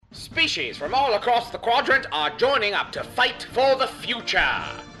Species from all across the quadrant are joining up to fight for the future.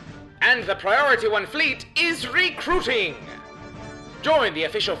 And the Priority One fleet is recruiting. Join the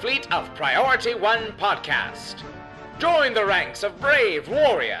official fleet of Priority One Podcast. Join the ranks of brave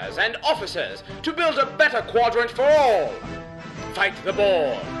warriors and officers to build a better quadrant for all. Fight the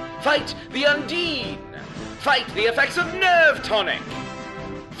Borg. Fight the Undine. Fight the effects of Nerve Tonic.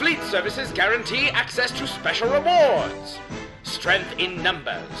 Fleet services guarantee access to special rewards. Strength in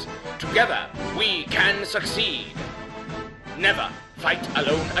numbers. Together, we can succeed. Never fight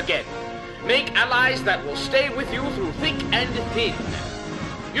alone again. Make allies that will stay with you through thick and thin.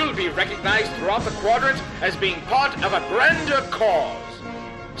 You'll be recognized throughout the quadrant as being part of a grander cause.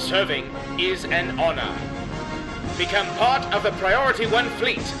 Serving is an honor. Become part of the Priority One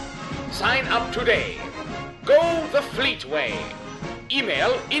fleet. Sign up today. Go the fleet way.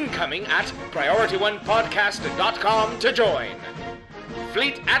 Email incoming at PriorityOnePodcast.com to join.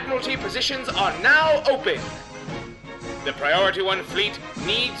 Fleet Admiralty positions are now open. The Priority One fleet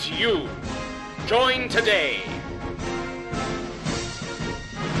needs you. Join today.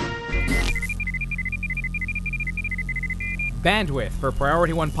 Bandwidth for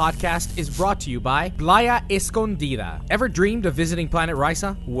Priority One Podcast is brought to you by Playa Escondida. Ever dreamed of visiting Planet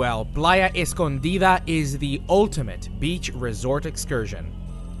Risa? Well, Playa Escondida is the ultimate beach resort excursion.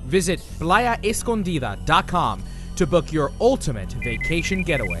 Visit playaescondida.com to book your ultimate vacation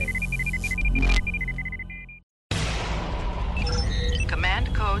getaway.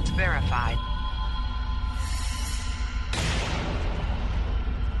 Command codes verified.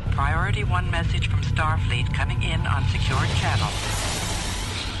 Priority One message from Starfleet coming in on secured channel.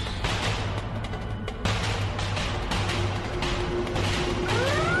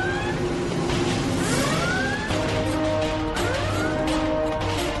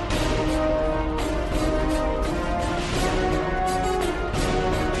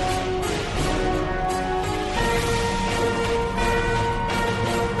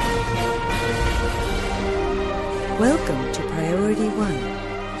 Welcome to Priority One.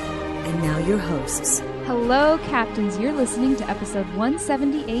 And now your hosts. Hello, Captains. You're listening to episode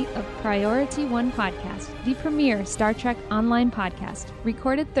 178 of Priority One Podcast, the premier Star Trek online podcast,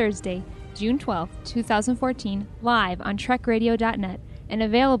 recorded Thursday, June 12, 2014, live on TrekRadio.net, and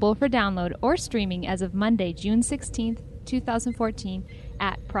available for download or streaming as of Monday, June 16, 2014,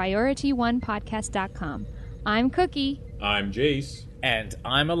 at PriorityOnePodcast.com. I'm Cookie. I'm Jace. And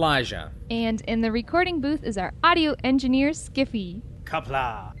I'm Elijah. And in the recording booth is our audio engineer, Skiffy.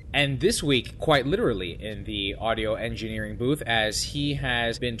 Kapla. And this week, quite literally, in the audio engineering booth, as he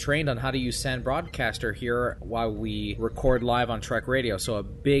has been trained on how to use Sand Broadcaster here while we record live on Trek Radio. So a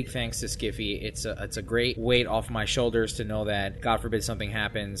big thanks to Skiffy. It's a great weight off my shoulders to know that, God forbid something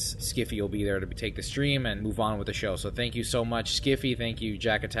happens, Skiffy will be there to take the stream and move on with the show. So thank you so much, Skiffy. Thank you,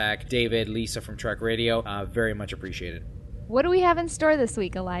 Jack Attack, David, Lisa from Trek Radio. Very much appreciated. What do we have in store this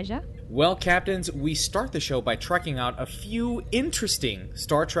week, Elijah? Well, Captains, we start the show by trekking out a few interesting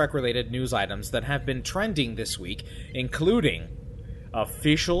Star Trek-related news items that have been trending this week, including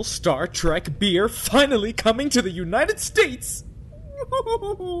official Star Trek beer finally coming to the United States!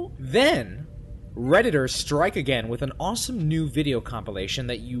 Then, Redditors strike again with an awesome new video compilation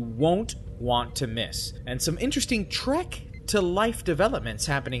that you won't want to miss, and some interesting Trek-to-life developments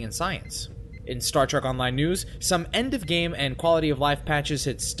happening in science. In Star Trek Online news, some end-of-game and quality-of-life patches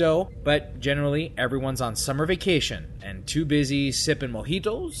hit stow, but generally, everyone's on summer vacation and too busy sipping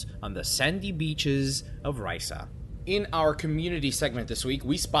mojitos on the sandy beaches of Risa. In our community segment this week,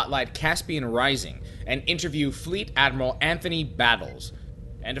 we spotlight Caspian Rising and interview Fleet Admiral Anthony Battles.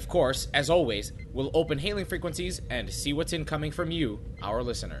 And of course, as always, we'll open hailing frequencies and see what's incoming from you, our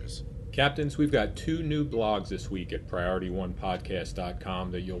listeners. Captains, we've got 2 new blogs this week at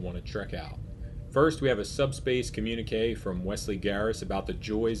PriorityOnePodcast.com that you'll want to check out. First, we have a subspace communique from Wesley Garris about the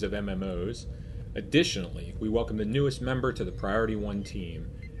joys of MMOs. Additionally, we welcome the newest member to the Priority One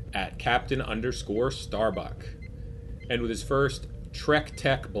team at Captain_Starbuck. And with his first Trek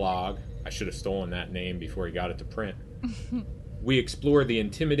Tech blog, I should have stolen that name before he got it to print, we explore the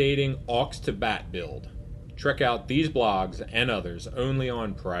intimidating Aux to Bat build. Check out these blogs and others only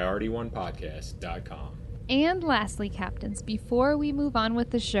on PriorityOnePodcast.com. And lastly, Captains, before we move on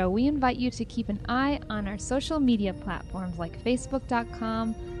with the show, we invite you to keep an eye on our social media platforms like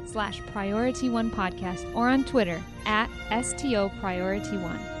Facebook.com/PriorityOnePodcast or on Twitter at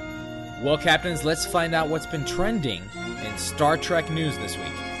STOPriority1. Well, Captains, let's find out what's been trending in Star Trek news this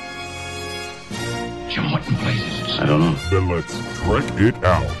week. Jim, what in places? I don't know. Then let's Trek it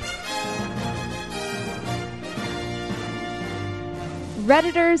out.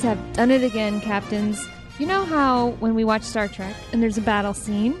 Redditors have done it again, Captains. You know how when we watch Star Trek and there's a battle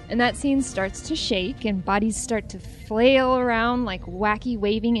scene, and that scene starts to shake and bodies start to flail around like wacky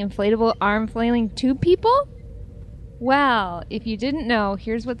waving inflatable arm flailing tube people? Well, if you didn't know,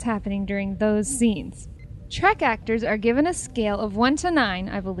 here's what's happening during those scenes. Trek actors are given a scale of 1 to 9,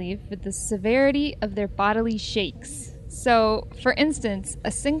 I believe, for the severity of their bodily shakes. So, for instance,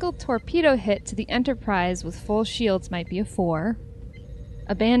 a single torpedo hit to the Enterprise with full shields might be a 4.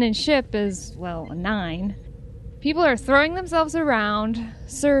 Abandoned ship is, well, a 9. People are throwing themselves around.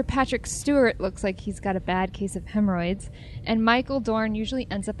 Sir Patrick Stewart looks like he's got a bad case of hemorrhoids. And Michael Dorn usually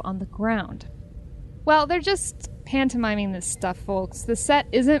ends up on the ground. Well, they're just pantomiming this stuff, folks. The set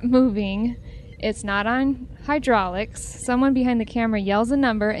isn't moving. It's not on hydraulics. Someone behind the camera yells a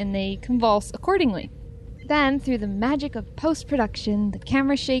number and they convulse accordingly. Then, through the magic of post-production, the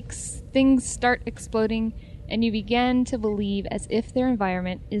camera shakes, things start exploding, and you begin to believe as if their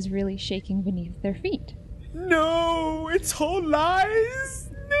environment is really shaking beneath their feet. No, it's all lies.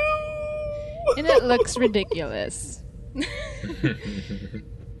 No. And it looks ridiculous.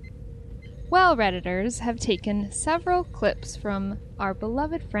 Well, Redditors have taken several clips from our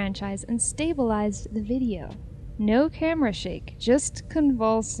beloved franchise and stabilized the video. No camera shake, just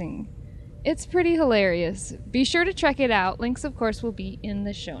convulsing. It's pretty hilarious. Be sure to check it out. Links, of course, will be in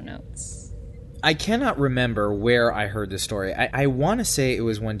the show notes. I cannot remember where I heard this story. I want to say it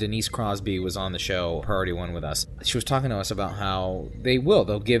was when Denise Crosby was on the show, Priority One, with us. She was talking to us about how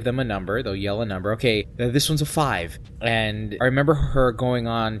they'll give them a number, they'll yell a number. Okay, this one's a 5. And I remember her going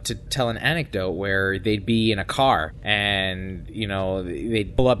on to tell an anecdote where they'd be in a car and, you know,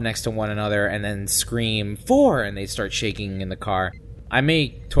 they'd pull up next to one another and then scream 4 and they'd start shaking in the car. I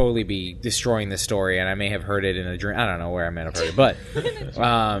may totally be destroying this story and I may have heard it in a dream. I don't know where I may have heard it,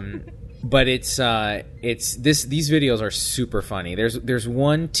 but these videos are super funny. There's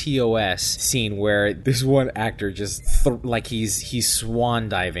one TOS scene where this one actor just like he's swan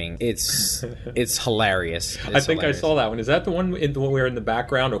diving. It's hilarious. I think I saw that one. Is that the one where in the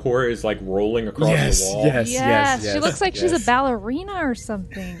background a horror is like rolling across the wall? Yes. She looks like she's a ballerina or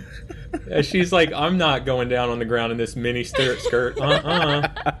something. She's like, I'm not going down on the ground in this mini skirt.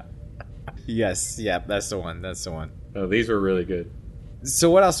 Yes, yeah, that's the one. Oh, these were really good.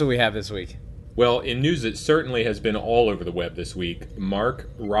 So what else do we have this week? Well, in news that certainly has been all over the web this week, Mark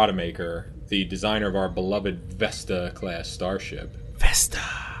Rodemaker, the designer of our beloved Vesta-class starship. Vesta!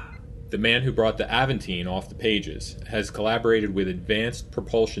 The man who brought the Aventine off the pages, has collaborated with Advanced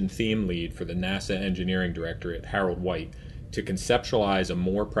Propulsion Theme Lead for the NASA Engineering Directorate, Harold White, to conceptualize a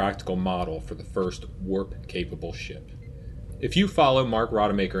more practical model for the first warp-capable ship. If you follow Mark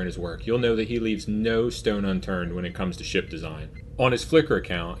Rodemaker and his work, you'll know that he leaves no stone unturned when it comes to ship design. On his Flickr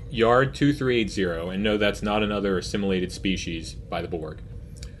account, Yard2380, and no, that's not another assimilated species by the Borg,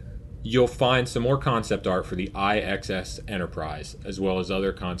 you'll find some more concept art for the IXS Enterprise, as well as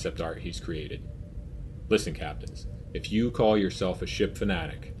other concept art he's created. Listen, captains, if you call yourself a ship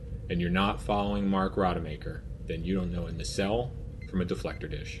fanatic, and you're not following Mark Rodemaker, then you don't know a nacelle from a deflector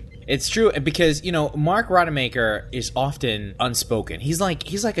dish. It's true, because, you know, Mark Rodemaker is often unspoken. He's like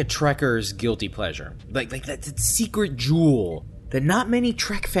a Trekker's guilty pleasure. Like that secret jewel that not many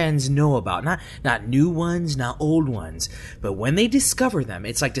Trek fans know about. Not new ones, not old ones. But when they discover them,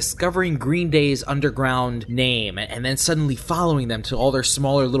 it's like discovering Green Day's underground name and then suddenly following them to all their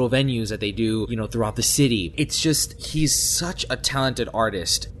smaller little venues that they do, you know, throughout the city. It's just, he's such a talented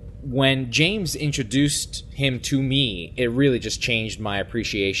artist. When James introduced him to me, it really just changed my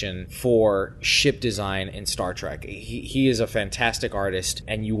appreciation for ship design in Star Trek. He is a fantastic artist,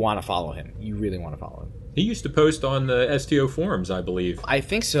 and you want to follow him. You really want to follow him. He used to post on the STO forums, I believe. I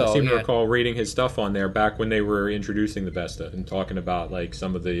think so. I seem to recall reading his stuff on there back when they were introducing the Vesta and talking about like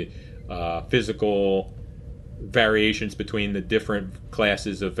some of the physical variations between the different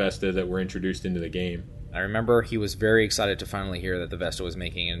classes of Vesta that were introduced into the game. I remember he was very excited to finally hear that the Vesta was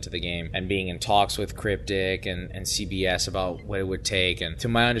making it into the game and being in talks with Cryptic and CBS about what it would take. And to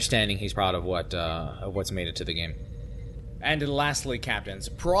my understanding, he's proud of what's made it to the game. And lastly, captains,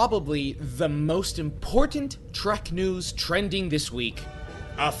 probably the most important Trek news trending this week.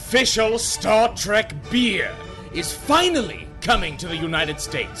 Official Star Trek beer is finally coming to the United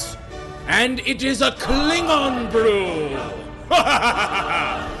States. And it is a Klingon brew.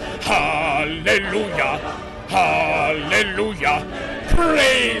 Hallelujah! Hallelujah!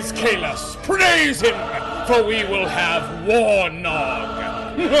 Praise Kahless! Praise him! For we will have Warnog!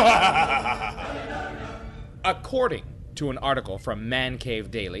 According to an article from Man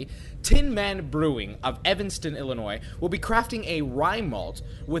Cave Daily, Tin Man Brewing of Evanston, Illinois, will be crafting a rye malt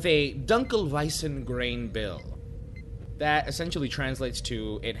with a Dunkelweizen grain bill. that essentially translates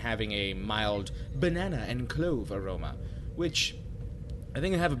to it having a mild banana and clove aroma, which I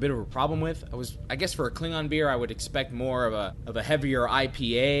think I have a bit of a problem with. I guess for a Klingon beer, I would expect more of a heavier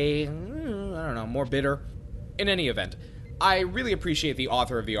IPA. I don't know, more bitter. In any event, I really appreciate the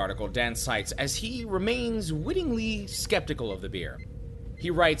author of the article, Dan Seitz, as he remains wittingly skeptical of the beer.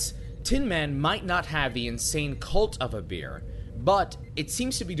 He writes, Tin Man might not have the insane cult of a beer, but it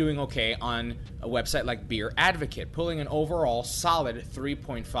seems to be doing okay on a website like Beer Advocate, pulling an overall solid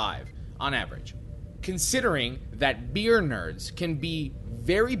 3.5 on average. Considering that beer nerds can be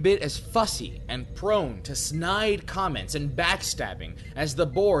very bit as fussy and prone to snide comments and backstabbing as the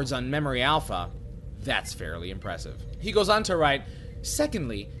boards on Memory Alpha, that's fairly impressive. He goes on to write,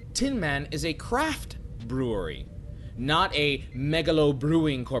 secondly, Tin Man is a craft brewery, not a megalo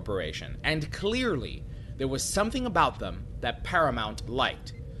brewing corporation, and clearly there was something about them that Paramount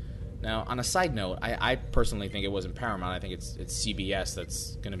liked. Now, on a side note, I personally think it wasn't Paramount. I think it's CBS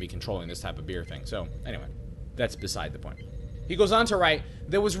that's going to be controlling this type of beer thing. So, anyway, that's beside the point. He goes on to write,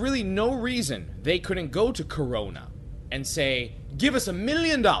 there was really no reason they couldn't go to Corona and say, give us $1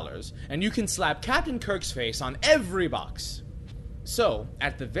 million and you can slap Captain Kirk's face on every box. So,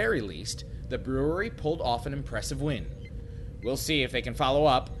 at the very least, the brewery pulled off an impressive win. We'll see if they can follow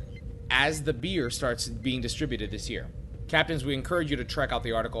up as the beer starts being distributed this year. Captains, we encourage you to check out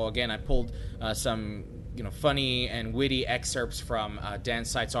the article. Again, I pulled some funny and witty excerpts from Dan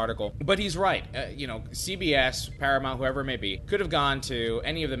Seitz's article. But he's right. CBS, Paramount, whoever it may be, could have gone to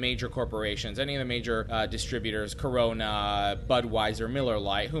any of the major corporations, any of the major distributors, Corona, Budweiser, Miller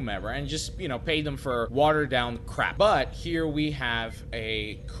Lite, whomever, and just, paid them for watered-down crap. But here we have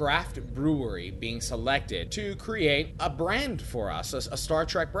a craft brewery being selected to create a brand for us, a Star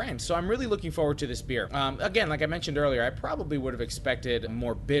Trek brand. So I'm really looking forward to this beer. Again, like I mentioned earlier, I probably would have expected a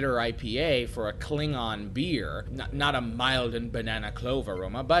more bitter IPA for a Klingon beer, not a mild and banana clove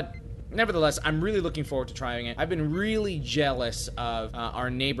aroma, but nevertheless, I'm really looking forward to trying it. I've been really jealous of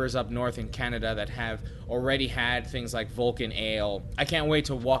our neighbors up north in Canada that have already had things like Vulcan Ale. I can't wait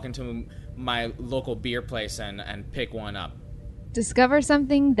to walk into my local beer place and pick one up. Discover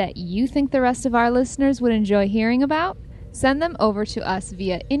something that you think the rest of our listeners would enjoy hearing about? Send them over to us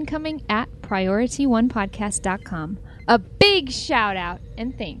via incoming@PriorityOnePodcast.com. A big shout out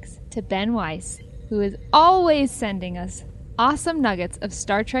and thanks to Ben Weiss, who is always sending us awesome nuggets of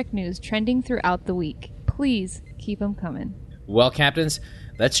Star Trek news trending throughout the week. Please keep them coming. Well, Captains,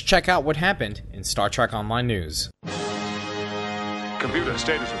 let's check out what happened in Star Trek Online News. Computer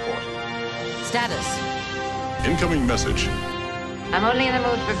status report. Status. Incoming message. I'm only in the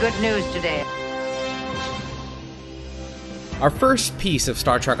mood for good news today. Our first piece of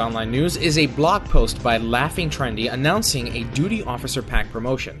Star Trek Online News is a blog post by Laughing Trendy announcing a Duty Officer Pack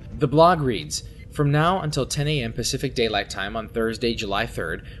promotion. The blog reads, from now until 10 a.m. Pacific Daylight Time on Thursday, July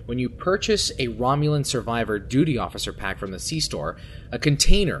 3rd, when you purchase a Romulan Survivor Duty Officer Pack from the C-Store, a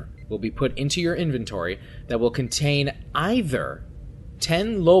container will be put into your inventory that will contain either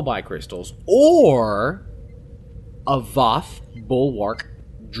 10 Lobi crystals or a Voth Bulwark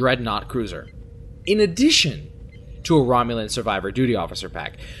Dreadnought cruiser, in addition to a Romulan Survivor Duty Officer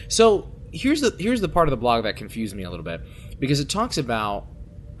Pack. So here's the part of the blog that confused me a little bit, because it talks about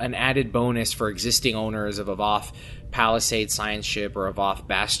an added bonus for existing owners of a Voth Palisade science ship or a Voth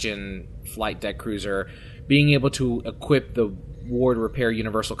Bastion flight deck cruiser being able to equip the Ward Repair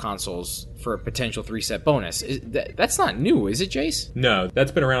Universal Consoles for a potential 3-set bonus. That's not new, is it, Jace? No,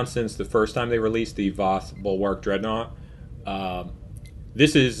 that's been around since the first time they released the Voth Bulwark Dreadnought.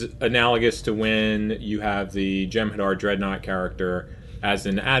 This is analogous to when you have the Jem'Hadar Dreadnought character as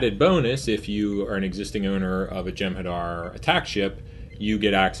an added bonus. If you are an existing owner of a Jem'Hadar attack ship, you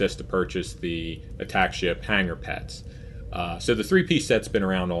get access to purchase the attack ship hangar pets. So the 3-piece set's been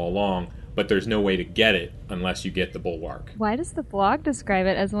around all along, but there's no way to get it unless you get the Bulwark. Why does the blog describe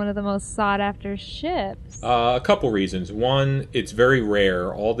it as one of the most sought-after ships? A couple reasons. One, it's very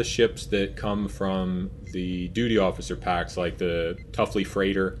rare. All the ships that come from the duty officer packs, like the Tuffley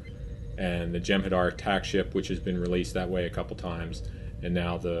Freighter and the Jem'Hadar attack ship, which has been released that way a couple times, and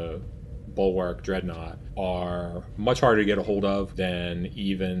now the Bulwark Dreadnought, are much harder to get a hold of than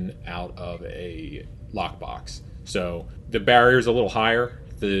even out of a lockbox. So the barrier's a little higher.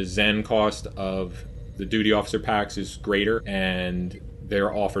 The Zen cost of the duty officer packs is greater, and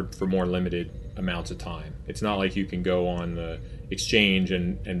they're offered for more limited amounts of time. It's not like you can go on the exchange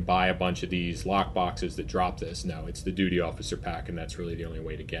and buy a bunch of these lockboxes that drop this. No, it's the duty officer pack, and that's really the only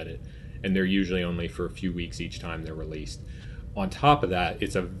way to get it. And they're usually only for a few weeks each time they're released. On top of that,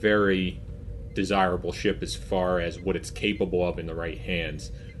 it's a very desirable ship as far as what it's capable of in the right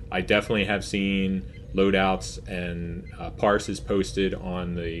hands. I definitely have seen loadouts and parses posted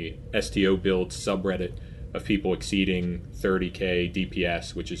on the STO build subreddit of people exceeding 30k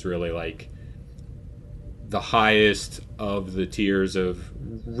DPS, which is really like the highest of the tiers of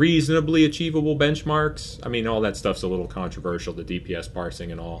reasonably achievable benchmarks. I mean, all that stuff's a little controversial, the DPS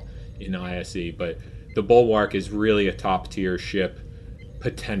parsing and all in ISE, but the Bulwark is really a top tier ship,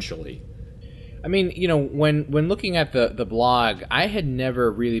 potentially. I mean, you know, when looking at the blog, I had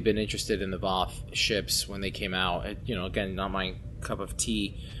never really been interested in the Voth ships when they came out. You know, again, not my cup of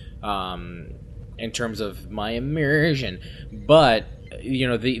tea in terms of my immersion. But, you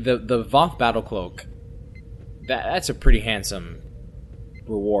know, the Voth Battle Cloak, that's a pretty handsome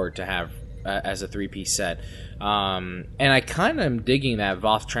reward to have as a 3-piece set. And I kind of am digging that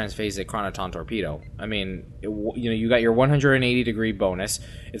Voth Transphasic Chronoton Torpedo. I mean, you got your 180 degree bonus.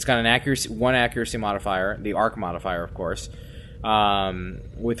 It's got one accuracy modifier, the arc modifier, of course,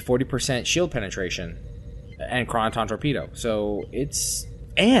 with 40% shield penetration and Chronoton Torpedo. So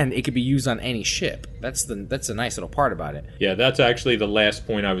it could be used on any ship. That's a nice little part about it. Yeah, that's actually the last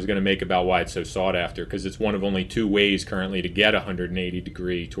point I was going to make about why it's so sought after, because it's one of only 2 ways currently to get a 180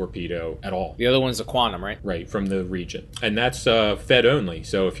 degree torpedo at all. The other one's a Quantum, right? Right, from the region. And that's fed only.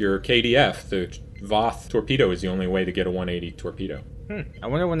 So if you're KDF, the Voth torpedo is the only way to get a 180 torpedo. I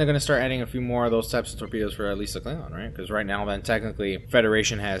wonder when they're going to start adding a few more of those types of torpedoes for at least a Klingon, right? Because right now, then, technically,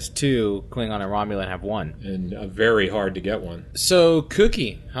 Federation has 2, Klingon and Romulan have 1. And very hard to get one. So,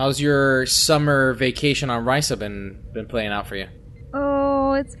 Cookie, how's your summer vacation on Risa been playing out for you?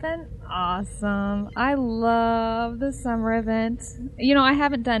 Oh, it's been awesome. I love the summer event. You know, I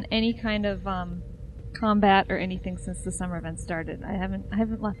haven't done any kind of combat or anything since the summer event started. I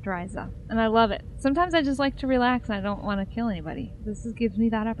haven't left Risa, and I love it. Sometimes I just like to relax and I don't want to kill anybody. This gives me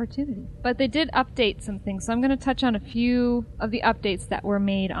that opportunity. But they did update some things, so I'm going to touch on a few of the updates that were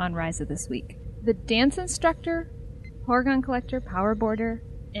made on Risa this week. The dance instructor, Horgon collector, power boarder,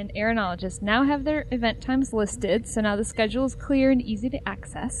 and aeronologist now have their event times listed, so now the schedule is clear and easy to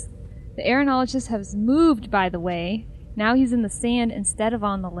access. The aeronologist has moved, by the way. Now he's in the sand instead of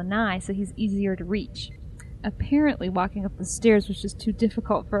on the lanai, so he's easier to reach. Apparently walking up the stairs was just too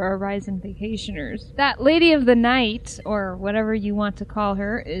difficult for our Ryzen vacationers. That Lady of the Night, or whatever you want to call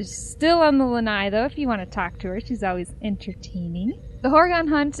her, is still on the lanai, though, if you want to talk to her. She's always entertaining. The Horgon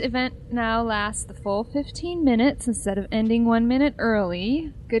Hunt event now lasts the full 15 minutes instead of ending 1 minute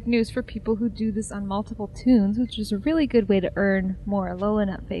early. Good news for people who do this on multiple tunes, which is a really good way to earn more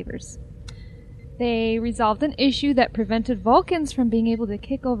Alolanut favors. They resolved an issue that prevented Vulcans from being able to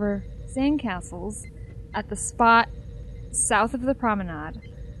kick over sandcastles at the spot south of the promenade.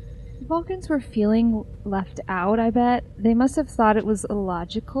 The Vulcans were feeling left out, I bet. They must have thought it was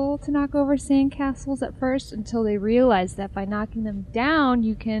illogical to knock over sandcastles at first until they realized that by knocking them down,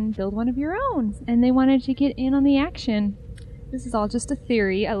 you can build one of your own. And they wanted to get in on the action. This is all just a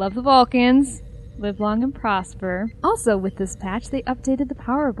theory. I love the Vulcans. Live long and prosper. Also, with this patch, they updated the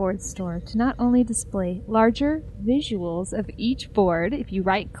power board store to not only display larger visuals of each board. If you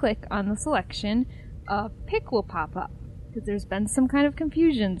right-click on the selection, a pic will pop up, because there's been some kind of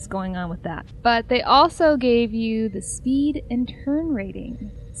confusions going on with that. But they also gave you the speed and turn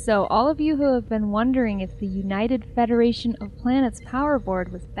rating. So all of you who have been wondering if the United Federation of Planets power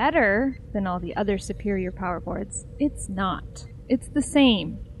board was better than all the other superior power boards, it's not. It's the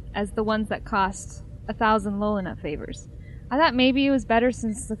same as the ones that cost 1,000 Alolanut favors. I thought maybe it was better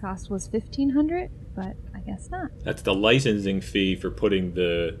since the cost was 1,500, but I guess not. That's the licensing fee for putting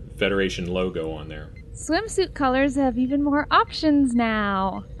the Federation logo on there. Swimsuit colors have even more options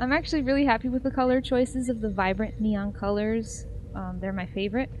now. I'm actually really happy with the color choices of the vibrant neon colors. They're my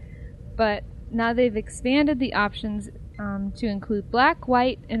favorite. But now they've expanded the options to include black,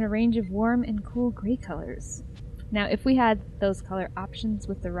 white, and a range of warm and cool gray colors. Now, if we had those color options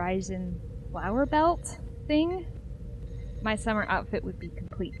with the Ryzen flower belt thing, my summer outfit would be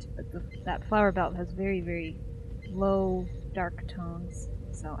complete. But that flower belt has very, very low, dark tones,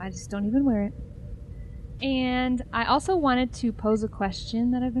 so I just don't even wear it. And I also wanted to pose a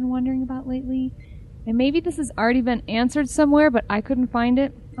question that I've been wondering about lately. And maybe this has already been answered somewhere, but I couldn't find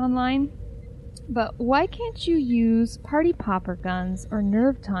it online. But why can't you use Party Popper guns or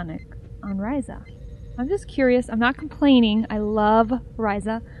Nerve Tonic on Risa? I'm just curious. I'm not complaining. I love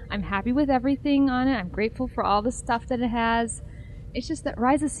Risa. I'm happy with everything on it. I'm grateful for all the stuff that it has. It's just that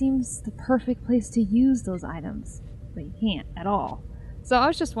Risa seems the perfect place to use those items. But you can't at all. So I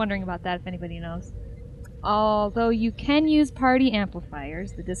was just wondering about that, if anybody knows. Although you can use party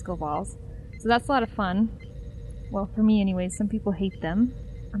amplifiers, the disco balls. So that's a lot of fun. Well, for me anyways. Some people hate them.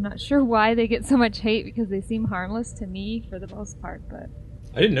 I'm not sure why they get so much hate, because they seem harmless to me for the most part, but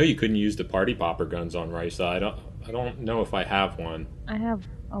I didn't know you couldn't use the party popper guns on Risa. I don't know if I have one. I have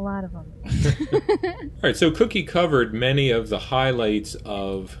a lot of them. All right, so Cookie covered many of the highlights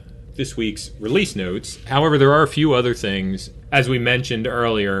of this week's release notes. However, there are a few other things, as we mentioned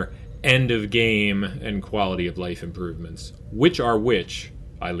earlier, end of game and quality of life improvements. Which are which,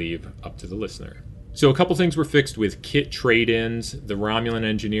 I leave up to the listener. So a couple things were fixed with kit trade-ins. The Romulan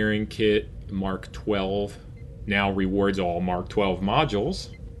Engineering Kit Mark 12 now rewards all Mark 12 modules.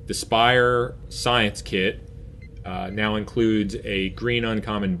 The Spire Science Kit now includes a green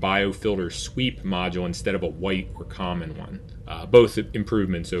uncommon biofilter sweep module instead of a white or common one. Both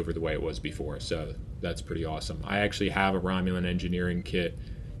improvements over the way it was before, so that's pretty awesome. I actually have a Romulan Engineering Kit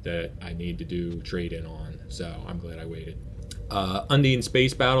that I need to do trade-in on, so I'm glad I waited. Undine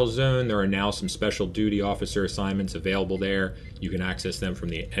Space Battle Zone, there are now some special duty officer assignments available there. You can access them from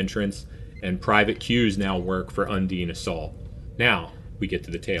the entrance, and private queues now work for Undine Assault. Now, we get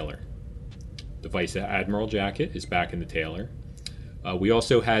to the Tailor. The Vice Admiral jacket is back in the Tailor. We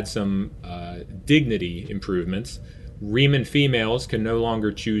also had some dignity improvements. Reman females can no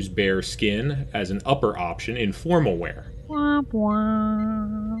longer choose bare skin as an upper option in formal wear. Womp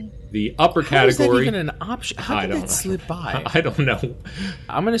womp. The upper How is that category... even an option? How did that slip by? I don't know.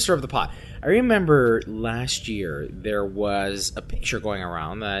 I'm going to stir up the pot. I remember last year there was a picture going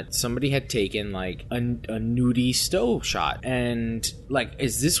around that somebody had taken like a nudie stove shot. And like,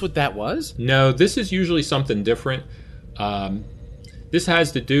 is this what that was? No, this is usually something different. This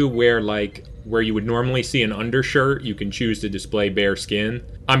has to do where you would normally see an undershirt, you can choose to display bare skin.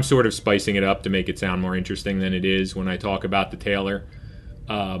 I'm sort of spicing it up to make it sound more interesting than it is when I talk about the Tailor.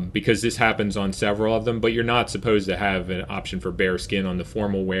 Because this happens on several of them, but you're not supposed to have an option for bare skin on the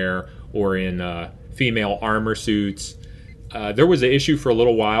formal wear or in female armor suits. There was an issue for a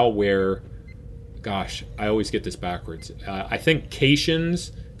little while where, gosh, I always get this backwards. I think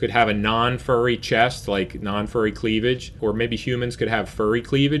Caitians could have a non-furry chest, like non-furry cleavage, or maybe humans could have furry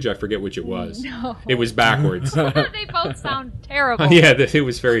cleavage. I forget which it was. No. It was backwards. They both sound terrible. Yeah, it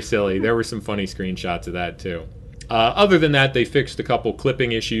was very silly. There were some funny screenshots of that, too. Other than that, they fixed a couple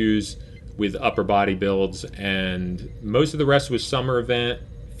clipping issues with upper body builds, and most of the rest was summer event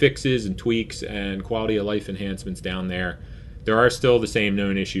fixes and tweaks and quality of life enhancements down there. There are still the same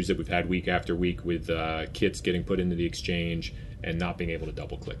known issues that we've had week after week with kits getting put into the exchange and not being able to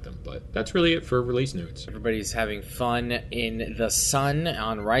double-click them. But that's really it for release notes. Everybody's having fun in the sun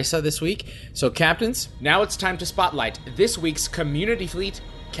on Risa this week. So, Captains, Now it's time to spotlight this week's community fleet,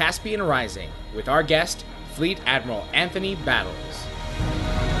 Caspian Rising, with our guest, Fleet Admiral Anthony Battles.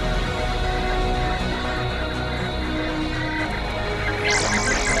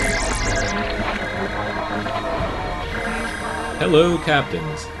 Hello,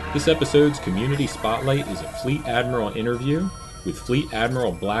 Captains. This episode's Community Spotlight is a Fleet Admiral interview with Fleet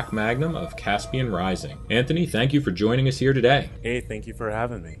Admiral Black Magnum of Caspian Rising. Anthony, thank you for joining us here today. Hey, thank you for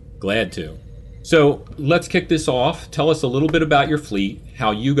having me. Glad to. So, let's kick this off. Tell us a little bit about your fleet,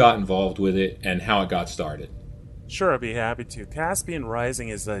 how you got involved with it, and how it got started. Sure, I'd be happy to. Caspian Rising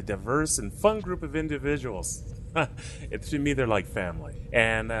is a diverse and fun group of individuals. To me, they're like family.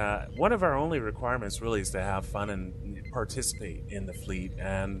 And one of our only requirements really is to have fun and participate in the fleet.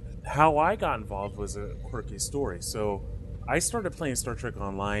 And how I got involved was a quirky story. So I started playing Star Trek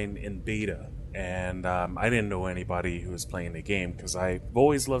Online in beta. And I didn't know anybody who was playing the game because I've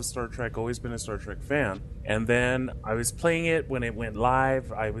always loved Star Trek, always been a Star Trek fan. And then I was playing it when it went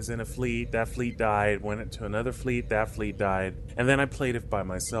live. I was in a fleet. That fleet died. Went to another fleet. That fleet died. And then I played it by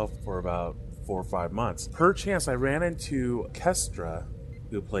myself for about 4 or 5 months. Per chance, I ran into Kestra,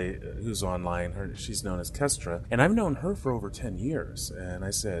 who's online. She's known as Kestra. And I've known her for over 10 years. And I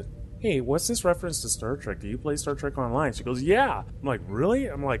said, hey, what's this reference to Star Trek? Do you play Star Trek Online? She goes, yeah. I'm like, really?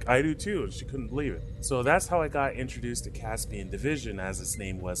 I'm like, I do too. And she couldn't believe it. So that's how I got introduced to Caspian Division, as its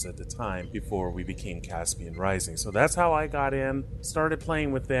name was at the time, before we became Caspian Rising. So that's how I got in, started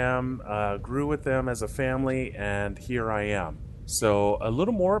playing with them, grew with them as a family, and here I am. So a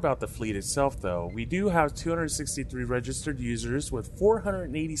little more about the fleet itself, though. We do have 263 registered users with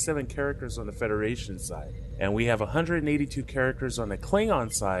 487 characters on the Federation side. And we have 182 characters on the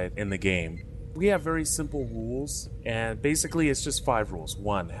Klingon side in the game. We have very simple rules, and basically it's just 5 rules.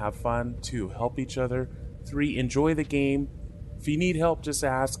 1, have fun. 2, help each other. 3, enjoy the game. If you need help, just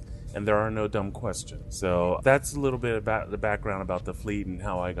ask, and there are no dumb questions. So that's a little bit about the background about the fleet and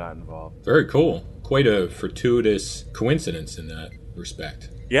how I got involved. Very cool. Quite a fortuitous coincidence in that. respect.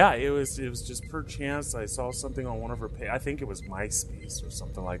 Yeah, it was just per chance. I saw something on one of her I think it was MySpace or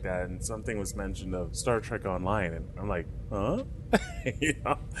something like that, and something was mentioned of Star Trek Online, and I'm like, huh?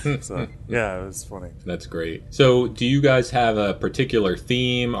 So yeah, it was funny. That's great. So do you guys have a particular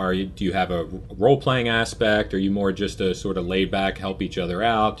theme? Do you have a role-playing aspect? Are you more just a sort of laid-back, help each other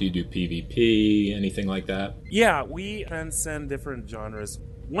out? Do you do PvP, anything like that? Yeah, we transcend different genres.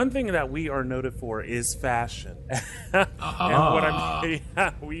 One thing that we are noted for is fashion. And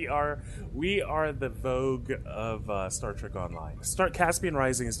we are the Vogue of Star Trek Online. Caspian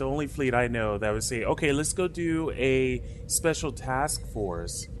Rising is the only fleet I know that would say, okay, let's go do a special task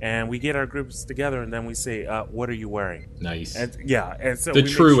force, and we get our groups together, and then we say, what are you wearing? Nice. And so the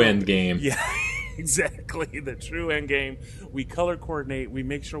true end game. Yeah. Exactly, the true end game. We color coordinate, we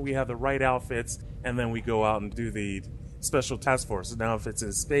make sure we have the right outfits, and then we go out and do the special task force. Now, if it's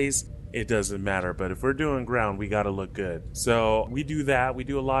in space, it doesn't matter, but if we're doing ground, we got to look good. So we do that. We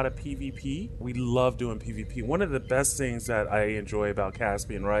do a lot of PvP. We love doing PvP. One of the best things that I enjoy about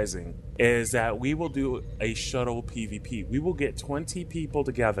Caspian Rising is that we will do a shuttle PvP. We will get 20 people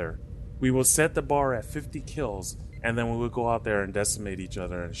together. We will set the bar at 50 kills, and then we will go out there and decimate each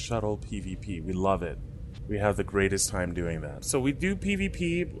other and shuttle PvP. We love it. We have the greatest time doing that. So we do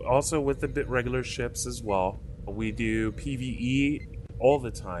PvP also with the regular ships as well. We do PvE all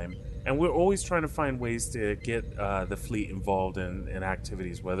the time, and we're always trying to find ways to get the fleet involved in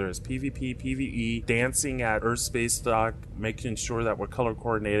activities, whether it's PvP, PvE, dancing at Earth Space Dock, making sure that we're color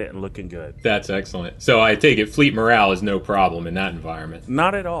coordinated and looking good. That's excellent. So I take it fleet morale is no problem in that environment.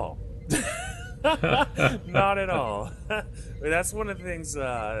 Not at all. Not at all. That's one of the things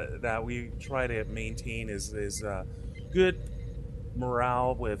that we try to maintain is good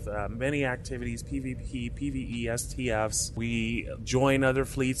morale with many activities, PvP, PvE, STFs. We join other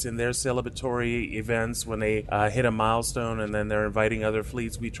fleets in their celebratory events when they hit a milestone, and then they're inviting other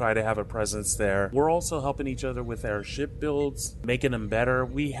fleets. We try to have a presence there. We're also helping each other with our ship builds, making them better.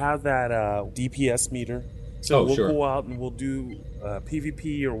 We have that DPS meter. So we'll go out and we'll do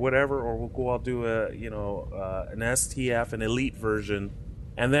PvP or whatever, or we'll go out and do an STF, an elite version,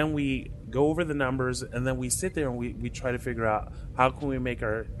 and then we go over the numbers, and then we sit there and we try to figure out how can we make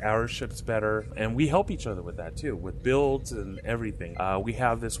our ships better, and we help each other with that too, with builds and everything. We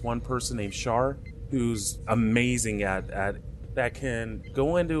have this one person named Shar who's amazing at that can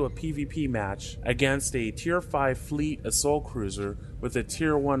go into a PvP match against a tier 5 fleet assault cruiser with a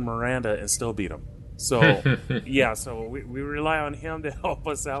tier 1 Miranda and still beat him. So yeah, so we rely on him to help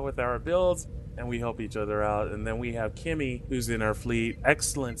us out with our builds, and we help each other out. And then we have Kimmy, who's in our fleet,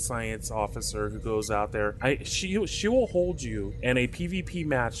 excellent science officer who goes out there. She will hold you in a PvP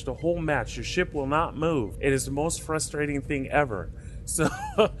match, the whole match. Your ship will not move. It is the most frustrating thing ever. So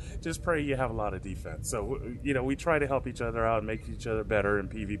just pray you have a lot of defense. So, we try to help each other out and make each other better in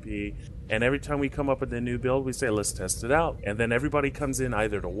PvP. And every time we come up with a new build, we say, let's test it out. And then everybody comes in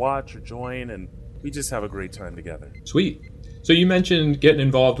either to watch or join, and we just have a great time together. Sweet. So you mentioned getting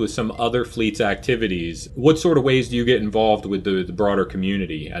involved with some other fleet's activities. What sort of ways do you get involved with the broader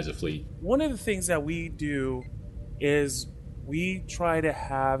community as a fleet? One of the things that we do is we try to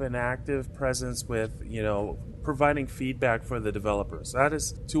have an active presence with, providing feedback for the developers.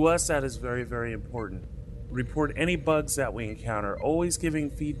 To us, that is very, very important. Report any bugs that we encounter, always giving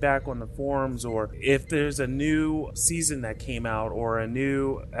feedback on the forums, or if there's a new season that came out or a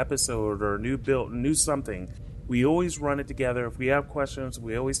new episode or a new build, new something, we always run it together. If we have questions,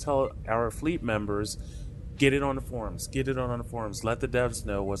 we always tell our fleet members, get it on the forums, let the devs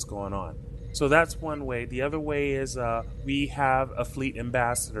know what's going on. So that's one way. The other way is we have a fleet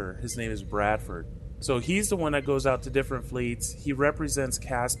ambassador. His name is Bradford. So he's the one that goes out to different fleets. He represents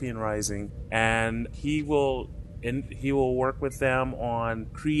Caspian Rising, and he will work with them on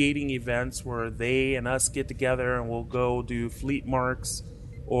creating events where they and us get together, and we'll go do fleet marks,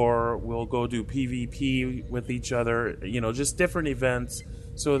 or we'll go do PvP with each other, just different events,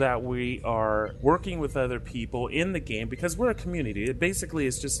 so that we are working with other people in the game, because we're a community. It basically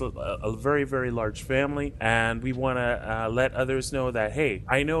is just a very, very large family, and we want to let others know that, hey,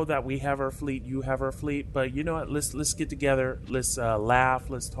 I know that we have our fleet, you have our fleet, but you know what, let's get together, let's laugh,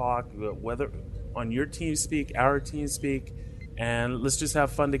 let's talk, whether on your team speak, our team speak, and let's just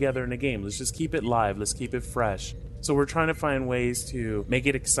have fun together in the game. Let's just keep it live, let's keep it fresh. So we're trying to find ways to make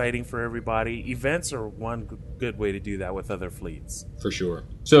it exciting for everybody. Events are one good way to do that with other fleets. For sure.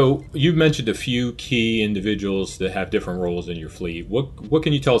 So you've mentioned a few key individuals that have different roles in your fleet. What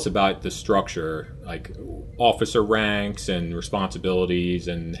can you tell us about the structure, like officer ranks and responsibilities,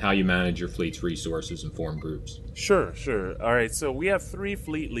 and how you manage your fleet's resources and form groups? Sure. All right, so we have 3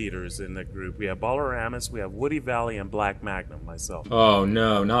 fleet leaders in the group. We have Ballaramus, we have Woody Valley, and Black Magnum, myself. Oh,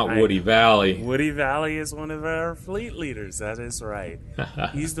 no, not Woody Valley. Woody Valley is one of our fleet leaders. That is right.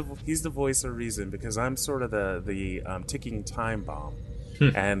 He's the voice of reason, because I'm sort of the ticking time bomb.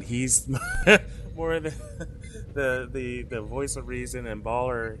 And he's more the voice of reason. And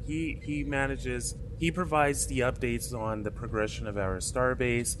Baller, he provides the updates on the progression of our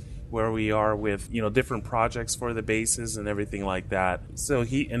starbase, where we are with different projects for the bases and everything like that. So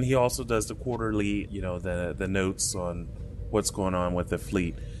he also does the quarterly the notes on what's going on with the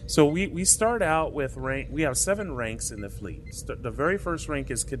fleet. So we start out with rank. We have 7 ranks in the fleet. The very first rank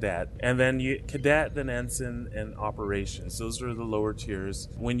is cadet, and then cadet, then ensign, and operations. Those are the lower tiers.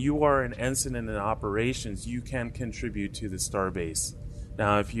 When you are an ensign and in operations, you can contribute to the starbase.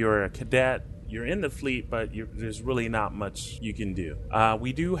 Now, if you're a cadet, you're in the fleet, but there's really not much you can do.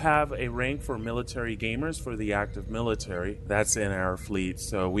 We do have a rank for military gamers for the active military. That's in our fleet.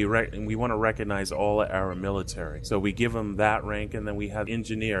 So we want to recognize all our military. So we give them that rank, and then we have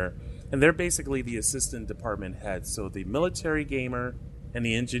engineer. And they're basically the assistant department heads. So the military gamer and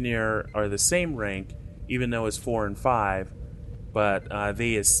the engineer are the same rank, even though it's 4 and 5. But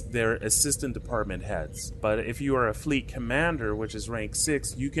they're assistant department heads. But if you are a fleet commander, which is rank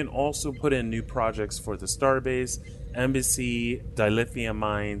 6, you can also put in new projects for the starbase, embassy, dilithium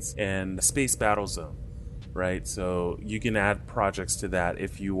mines, and space battle zone, right? So you can add projects to that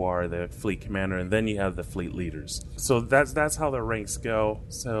if you are the fleet commander, and then you have the fleet leaders. So that's how the ranks go.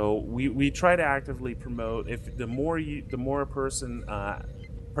 So we try to actively promote. If the more a person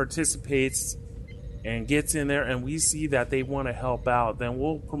participates and gets in there, and we see that they want to help out, then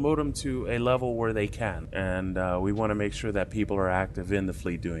we'll promote them to a level where they can. And we want to make sure that people are active in the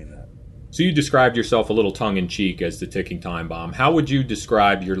fleet doing that. So you described yourself a little tongue-in-cheek as the ticking time bomb. How would you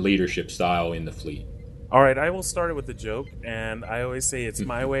describe your leadership style in the fleet? All right, I will start it with a joke, and I always say it's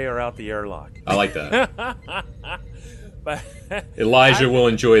my way or out the airlock. I like that. But Elijah will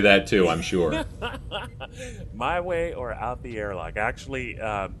enjoy that too, I'm sure. My way or out the airlock. Actually,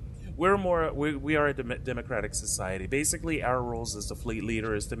 we are a democratic society. Basically, our roles as the fleet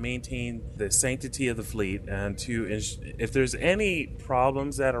leader is to maintain the sanctity of the fleet, and if there's any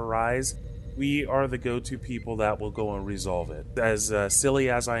problems that arise, we are the go-to people that will go and resolve it. As silly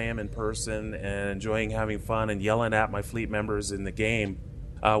as I am in person and enjoying having fun and yelling at my fleet members in the game,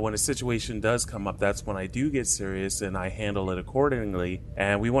 when a situation does come up, that's when I do get serious and I handle it accordingly.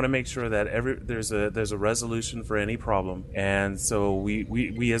 And we want to make sure that there's a resolution for any problem. And so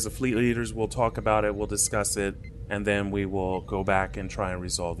we as the fleet leaders will talk about it, we'll discuss it, and then we will go back and try and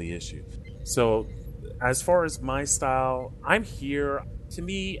resolve the issue. So as far as my style, I'm here. To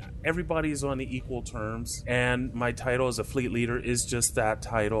me, everybody's on the equal terms, and my title as a fleet leader is just that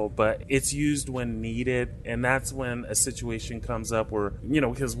title, but it's used when needed, and that's when a situation comes up where,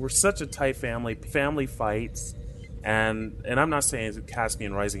 because we're such a tight family fights, and I'm not saying that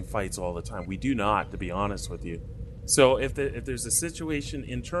Caspian Rising fights all the time. We do not, to be honest with you. So if there's a situation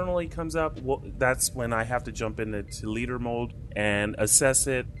internally comes up, that's when I have to jump into leader mode and assess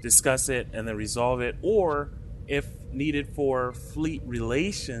it, discuss it, and then resolve it. Or if needed for fleet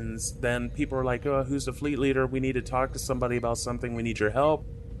relations, then people are like, oh, who's the fleet leader? We need to talk to somebody about something. We need your help.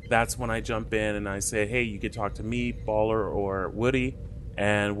 That's when I jump in and I say, hey, you could talk to me, Baller, or Woody,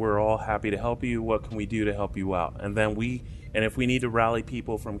 and we're all happy to help you. What can we do to help you out? And then if we need to rally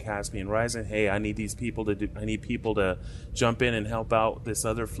people from Caspian Rising, hey, I need people to jump in and help out this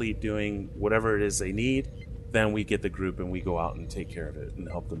other fleet doing whatever it is they need, then we get the group and we go out and take care of it and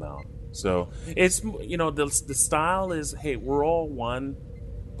help them out. So it's, the style is, hey, we're all one,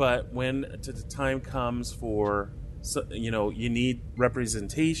 but when the time comes for, you need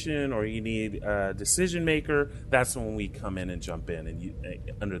representation or you need a decision maker, that's when we come in and jump in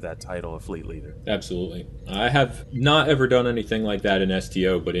and under that title of fleet leader. Absolutely. I have not ever done anything like that in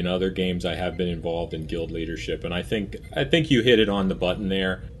STO, but in other games I have been involved in guild leadership, and I think you hit it on the button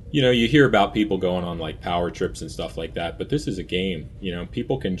there. You hear about people going on like power trips and stuff like that, but this is a game.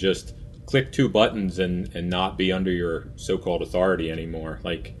 People can just click 2 buttons and not be under your so-called authority anymore.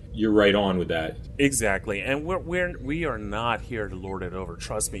 Like, you're right on with that. Exactly. And we are not here to lord it over.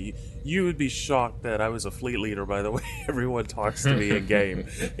 Trust me, you would be shocked that I was a fleet leader by the way everyone talks to me in game.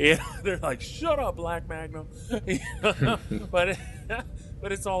 They're like, shut up, Black Magnum. But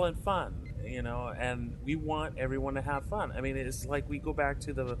it's all in fun. and we want everyone to have fun. I mean, it's like we go back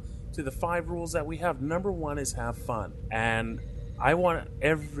to the 5 rules that we have. Number 1 is have fun, and I want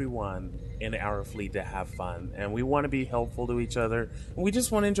everyone in our fleet to have fun, and we want to be helpful to each other, and we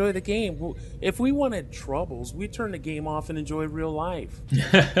just want to enjoy the game. If we wanted troubles, we turn the game off and enjoy real life.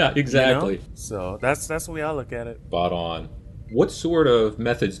 Exactly. So that's the way I look at it. Spot on. What sort of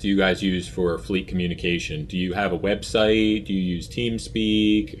methods do you guys use for fleet communication? Do you have a website? Do you use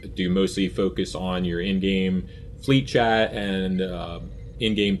TeamSpeak? Do you mostly focus on your in-game fleet chat and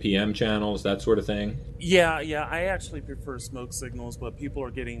in-game PM channels, that sort of thing? Yeah, I actually prefer smoke signals, but people are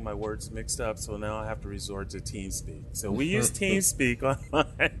getting my words mixed up, so now I have to resort to TeamSpeak. So we use TeamSpeak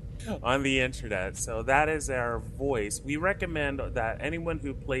on the internet. So that is our voice. We recommend that anyone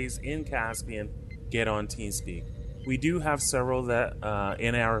who plays in Caspian get on TeamSpeak. We do have several that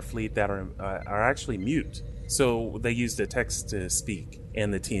in our fleet that are actually mute. So they use the text to speak in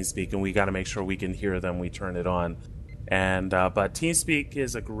the TeamSpeak, and we got to make sure we can hear them. We turn it on. And but TeamSpeak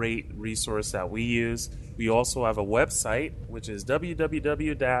is a great resource that we use. We also have a website, which is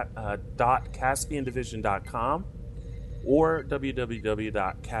www.caspiandivision.com or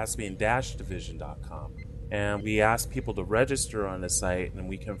www.caspian-division.com. And we ask people to register on the site, and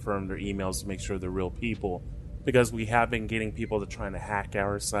we confirm their emails to make sure they're real people, because we have been getting people to trying to hack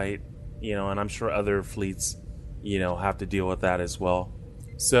our site, and I'm sure other fleets, have to deal with that as well.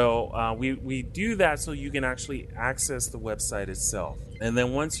 So we do that so you can actually access the website itself. And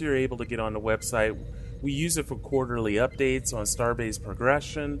then once you're able to get on the website, we use it for quarterly updates on Starbase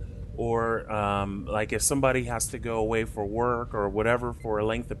progression, or like if somebody has to go away for work or whatever for a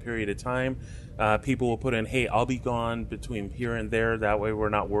length of period of time, people will put in, hey, I'll be gone between here and there. That way we're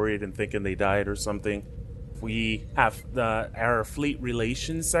not worried and thinking they died or something. We have our fleet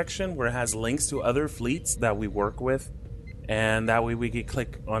relations section where it has links to other fleets that we work with. And that way we can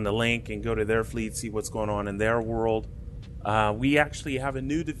click on the link and go to their fleet, see what's going on in their world. We actually have a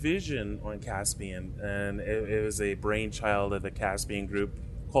new division on Caspian, and it was a brainchild of the Caspian group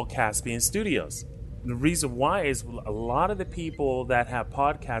called Caspian Studios. The reason why is a lot of the people that have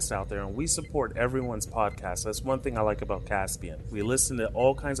podcasts out there, and we support everyone's podcast. That's one thing I like about Caspian. We listen to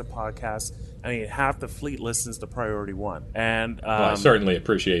all kinds of podcasts. I mean, half the fleet listens to Priority One, and well, I certainly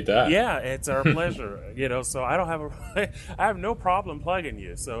appreciate that. Yeah, it's our pleasure. So I have no problem plugging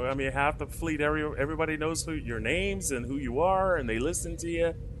you. So I mean, half the fleet, everybody knows your names and who you are, and they listen to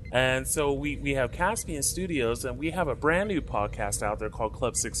you. And so we have Caspian Studios, and we have a brand new podcast out there called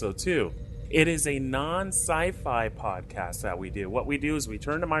Club 602. It is a non-sci-fi podcast that we do. What we do is we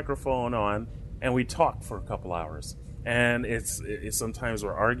turn the microphone on and we talk for a couple hours. And it's sometimes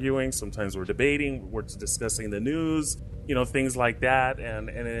we're arguing, sometimes we're debating, we're discussing the news, things like that, and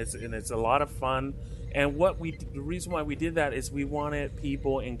it's a lot of fun. And the reason why we did that is we wanted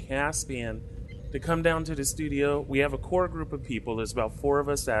people in Caspian to come down to the studio. We have a core group of people. There's about 4 of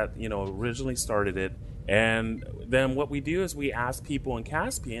us that originally started it. And then what we do is we ask people in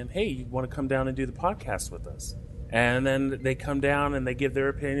Caspian, hey, you want to come down and do the podcast with us? And then they come down and they give their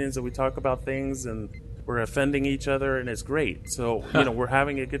opinions, and we talk about things, and we're offending each other, and it's great. So, we're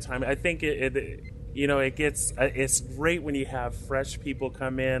having a good time. I think it's great when you have fresh people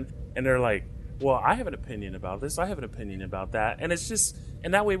come in and they're like, well, I have an opinion about this, I have an opinion about that. And it's just,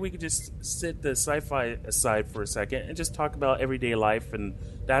 and that way we could just sit the sci-fi aside for a second and just talk about everyday life, and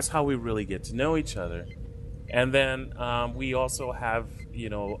that's how we really get to know each other. And then we also have,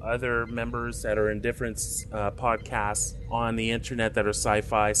 other members that are in different podcasts on the internet that are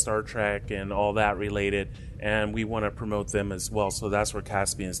sci-fi, Star Trek, and all that related. And we want to promote them as well. So that's where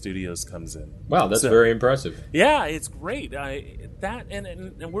Caspian Studios comes in. Wow, that's very impressive. Yeah, it's great.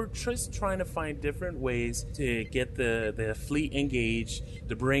 And we're just trying to find different ways to get the fleet engaged,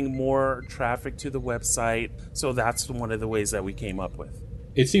 to bring more traffic to the website. So that's one of the ways that we came up with.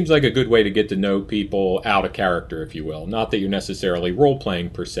 It seems like a good way to get to know people out of character, if you will. Not that you're necessarily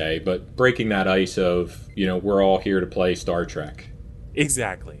role-playing per se, but breaking that ice of, we're all here to play Star Trek.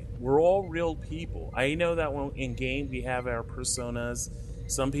 Exactly. We're all real people. I know that when in game we have our personas.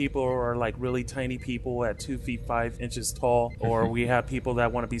 Some people are like really tiny people at 2 feet 5 inches tall, or we have people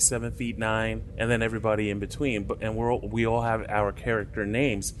that want to be 7 feet 9, and then everybody in between. And we all have our character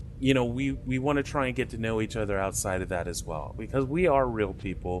names. We want to try and get to know each other outside of that as well, because we are real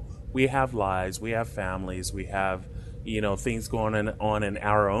people. We have lives, we have families, we have things going on in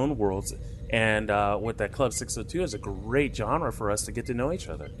our own worlds. And with that Club 602 is a great genre for us to get to know each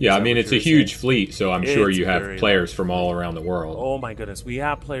other. Yeah, I mean, it's a huge fleet, so I'm sure you have players from all around the world. Oh, my goodness. We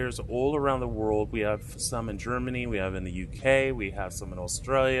have players all around the world. We have some in Germany. We have in the UK. We have some in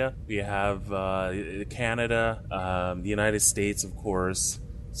Australia. We have Canada, the United States, of course.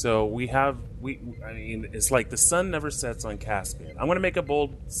 So I mean, it's like the sun never sets on Caspian. I'm going to make a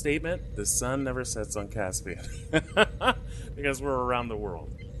bold statement. The sun never sets on Caspian because we're around the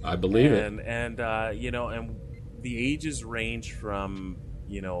world. I believe it. And the ages range from,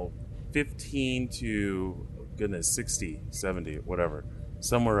 15 to, 60, 70, whatever.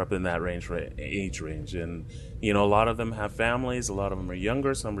 Somewhere up in that age range. And, a lot of them have families. A lot of them are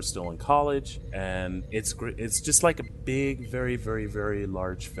younger. Some are still in college. And it's just like a big, very, very, very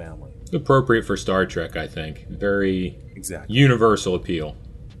large family. Appropriate for Star Trek, I think. Very exactly universal appeal.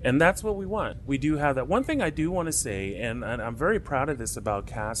 And that's what we want. We do have that. One thing I do want to say, and I'm very proud of this about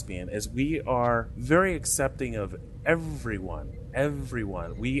Caspian, is we are very accepting of everyone.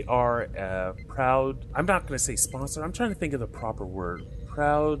 We are a proud, I'm not going to say sponsor, I'm trying to think of the proper word,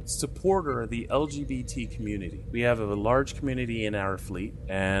 proud supporter of the LGBT community. We have a large community in our fleet,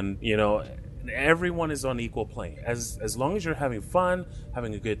 and, everyone is on equal plane. As long as you're having fun,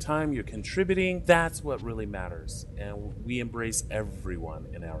 having a good time, you're contributing, that's what really matters. And we embrace everyone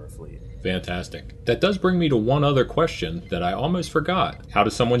in our fleet. Fantastic. That does bring me to one other question that I almost forgot. How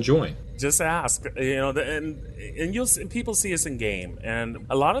does someone join? Just ask, and people see us in game, and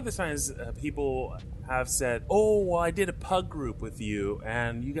a lot of the times people have said, "Oh, well, I did a pug group with you,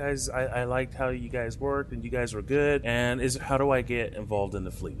 and you guys, I liked how you guys worked, and you guys were good. And how do I get involved in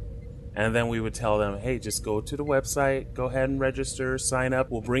the fleet?" And then we would tell them, hey, just go to the website, go ahead and register, sign up.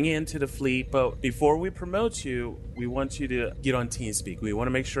 We'll bring you into the fleet. But before we promote you, we want you to get on TeamSpeak. We want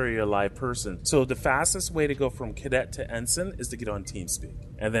to make sure you're a live person. So the fastest way to go from cadet to ensign is to get on TeamSpeak.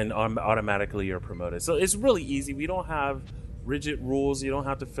 And then automatically you're promoted. So it's really easy. We don't have rigid rules. You don't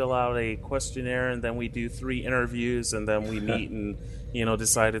have to fill out a questionnaire, and then we do 3 interviews, and then we meet and,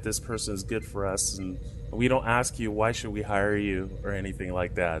 decide if this person is good for us. And we don't ask you, why should we hire you, or anything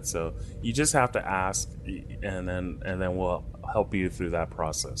like that. So you just have to ask, and then we'll help you through that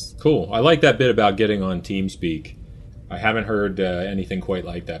process. Cool. I like that bit about getting on TeamSpeak. I haven't heard anything quite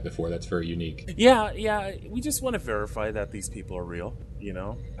like that before. That's very unique. Yeah. We just want to verify that these people are real,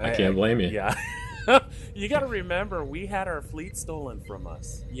 I can't blame you. Yeah. You got to remember, we had our fleet stolen from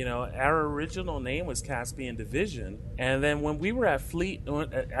us. Our original name was Caspian Division, and then when we were at fleet,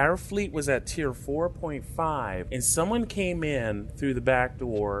 our fleet was at tier 4.5, and someone came in through the back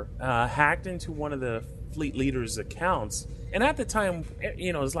door, hacked into one of the fleet leader's accounts, and at the time,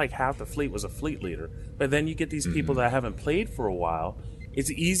 it was like half the fleet was a fleet leader. But then you get these people that haven't played for a while. It's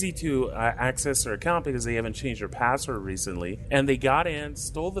easy to access their account because they haven't changed their password recently. And they got in,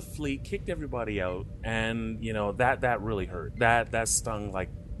 stole the fleet, kicked everybody out, and that really hurt. That stung like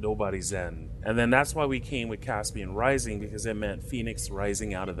nobody's end. And then that's why we came with Caspian Rising, because it meant Phoenix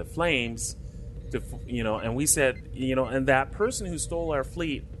rising out of the flames. And we said, and that person who stole our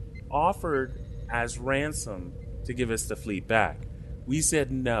fleet offered as ransom to give us the fleet back. We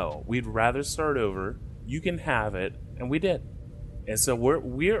said no. We'd rather start over. You can have it, and we did. And so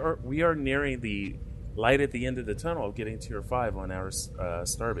we are nearing the light at the end of the tunnel of getting tier 5 on our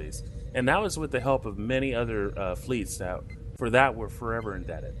starbase, and that was with the help of many other fleets. For that we're forever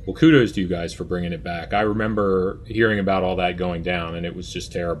indebted. Well, kudos to you guys for bringing it back. I remember hearing about all that going down, and it was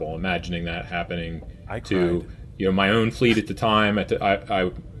just terrible. Imagining that happening to my own fleet at the time.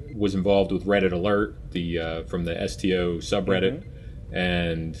 I was involved with Reddit Alert, from the STO subreddit,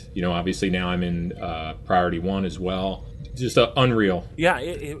 and obviously now I'm in Priority 1 as well. Just unreal. Yeah,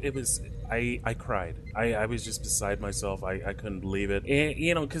 it was. I cried. I was just beside myself. I couldn't believe it.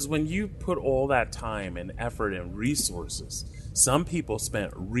 And, because when you put all that time and effort and resources, some people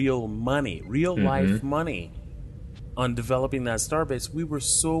spent real money, real life money on developing that starbase. We were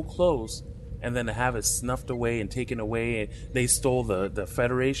so close, and then to have it snuffed away and taken away, and they stole the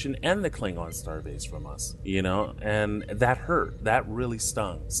Federation and the Klingon starbase from us, and that hurt. That really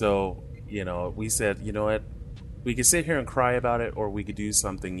stung. So, we said, what? We could sit here and cry about it, or we could do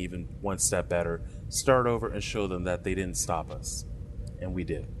something even one step better. Start over and show them that they didn't stop us. And we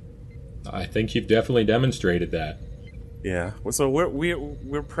did. I think you've definitely demonstrated that. Yeah. So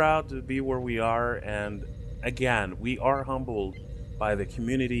we're proud to be where we are, and again, we are humbled by the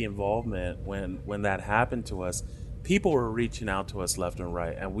community involvement when that happened to us. People were reaching out to us left and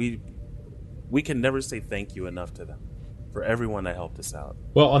right, and we can never say thank you enough to them for everyone that helped us out.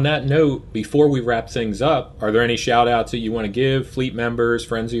 Well, on that note, before we wrap things up, are there any shout-outs that you want to give? Fleet members,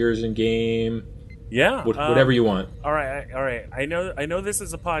 friends of yours in game? Yeah. Whatever you want. All right. I know this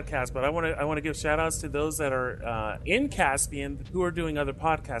is a podcast, but I want to give shout-outs to those that are in Caspian who are doing other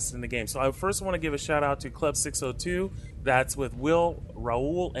podcasts in the game. So I first want to give a shout-out to Club 602. That's with Will,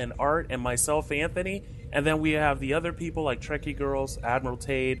 Raul, and Art, and myself, Anthony. And then we have the other people like Trekkie Girls, Admiral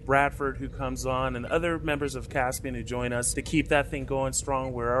Tate, Bradford, who comes on, and other members of Caspian who join us to keep that thing going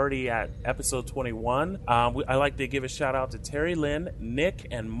strong. We're already at episode 21. I like to give a shout out to Terry Lynn, Nick,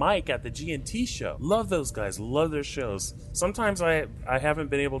 and Mike at the G&T show. Love those guys. Love their shows. Sometimes I haven't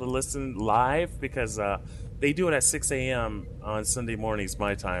been able to listen live because they do it at 6 a.m. on Sunday mornings,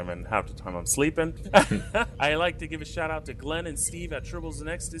 my time, and half the time I'm sleeping. I like to give a shout out to Glenn and Steve at Tribbles and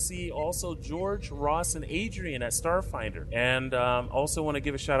Ecstasy, also George, Ross, and Adrian at Starfinder. And also want to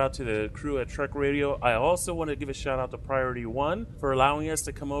give a shout out to the crew at Trek Radio. I also want to give a shout out to Priority One for allowing us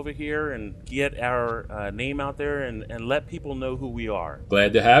to come over here and get our name out there and let people know who we are.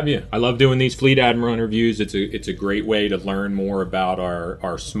 Glad to have you. I love doing these Fleet Admiral interviews. It's a great way to learn more about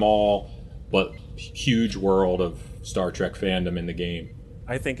our small but huge world of Star Trek fandom in the game.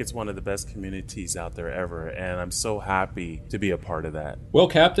 I think it's one of the best communities out there ever, and I'm so happy to be a part of that. Well,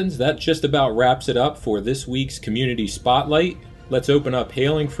 Captains, that just about wraps it up for this week's Community Spotlight. Let's open up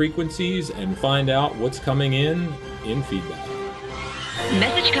hailing frequencies and find out what's coming in feedback.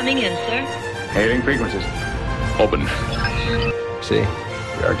 Message coming in, sir. Hailing frequencies. Open. See,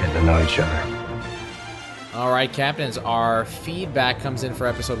 we are getting to know each other. All right, Captains, our feedback comes in for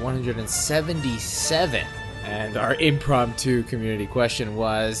episode 177, and our impromptu community question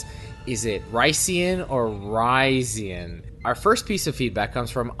was, is it Rycian or Ryzian? Our first piece of feedback comes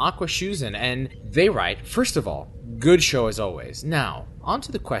from Aqua Shuzin, and they write, first of all, good show as always. Now, on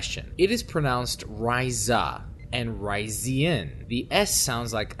to the question. It is pronounced Ryza and Ryzian. The S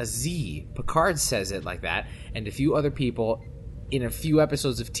sounds like a Z. Picard says it like that, and a few other people in a few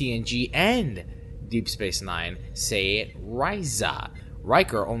episodes of TNG and Deep Space Nine say it Ryza.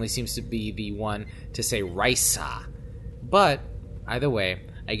 Riker only seems to be the one to say Rysa. But, either way,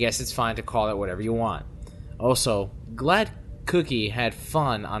 I guess it's fine to call it whatever you want. Also, glad Cookie had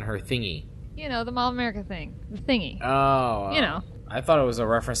fun on her thingy. You know, the Mall of America thing. The thingy. Oh. You know. I thought it was a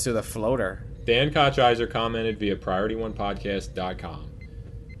reference to the floater. Dan Kochizer commented via PriorityOnePodcast.com.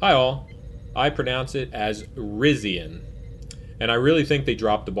 Hi all. I pronounce it as Ryzian. And I really think they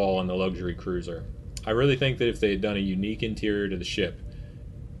dropped the ball on the luxury cruiser. I really think that if they had done a unique interior to the ship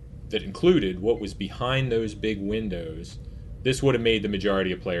that included what was behind those big windows, this would have made the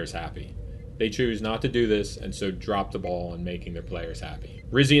majority of players happy. They choose not to do this, and so drop the ball on making their players happy.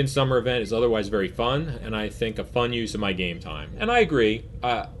 Ryzian's summer event is otherwise very fun, and I think a fun use of my game time. And I agree.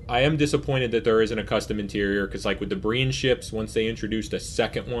 I am disappointed that there isn't a custom interior, because like with the Breen ships, once they introduced a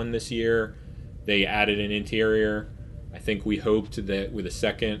second one this year, they added an interior. I think we hoped that with a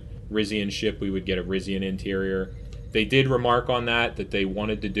second Ryzian ship we would get a Ryzian interior. They did remark on that they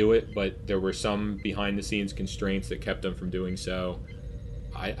wanted to do it, but there were some behind-the-scenes constraints that kept them from doing so.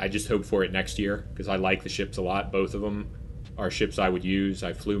 I just hope for it next year, because I like the ships a lot. Both of them are ships I would use.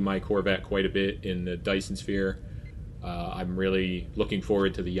 I flew my Corvette quite a bit in the Dyson Sphere. I'm really looking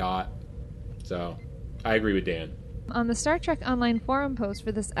forward to the yacht. So, I agree with Dan. On the Star Trek Online forum post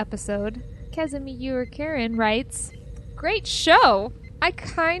for this episode, Kazumi Karen writes, "Great show! I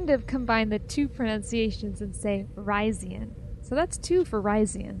kind of combine the two pronunciations and say Ryzian. So that's 2 for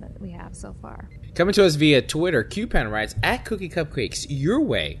Ryzian that we have so far." Coming to us via Twitter, QPen writes, at Cookie Cupcakes, your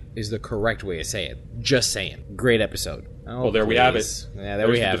way is the correct way to say it. Just saying. Great episode. Oh, well, there we have it. Yeah, there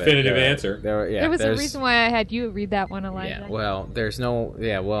we have the definitive answer. There was a reason why I had you read that one, Elijah. Yeah, well, there's no...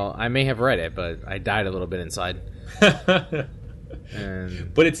 Yeah, well, I may have read it, but I died a little bit inside. But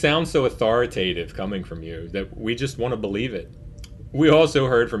it sounds so authoritative coming from you that we just want to believe it. We also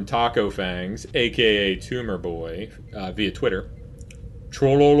heard from Taco Fangs, a.k.a. Tumor Boy, via Twitter.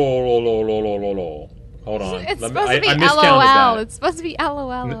 Trollololololololol. Hold on. It's supposed to be LOL. It's supposed to be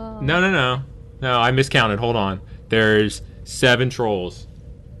LOL. No, I miscounted. Hold on. There's 7 trolls.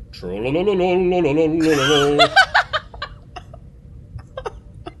 Trollololololololol.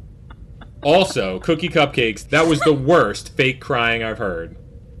 Also, Cookie Cupcakes, that was the worst fake crying I've heard.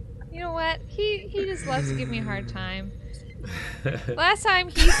 You know what? He just loves to give me a hard time. Last time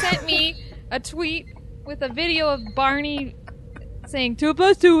he sent me a tweet with a video of Barney saying 2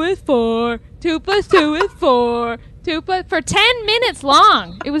 + 2 is 4, 2 + 2 is 4, 2 + for 10 minutes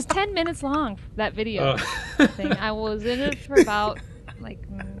long. It was 10 minutes long, that video thing. I was in it for about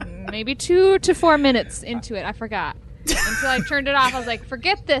maybe 2 to 4 minutes into it. I forgot. Until I turned it off, I was like,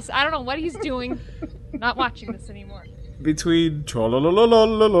 forget this. I don't know what he's doing. I'm not watching this anymore. Between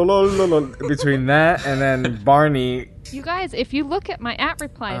that and then Barney. You guys, if you look at my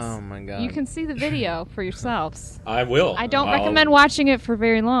 @replies, oh my God, you can see the video for yourselves. I will. I don't recommend watching it for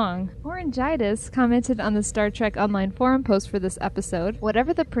very long. Orangitis commented on the Star Trek Online forum post for this episode.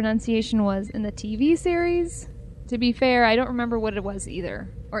 Whatever the pronunciation was in the TV series, to be fair, I don't remember what it was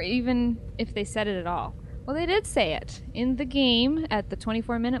either, or even if they said it at all. Well, they did say it. In the game, at the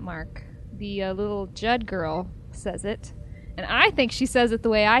 24-minute mark, the little Judd girl says it. And I think she says it the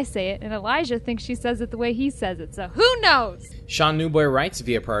way I say it, and Elijah thinks she says it the way he says it. So who knows? Sean Newboy writes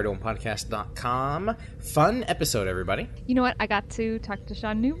via PriorityOnePodcast.com. Fun episode, everybody. You know what? I got to talk to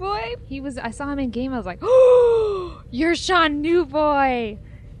Sean Newboy. I saw him in game. I was like, oh, you're Sean Newboy.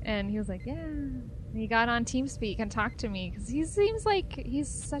 And he was like, yeah. And he got on TeamSpeak and talked to me because he seems like he's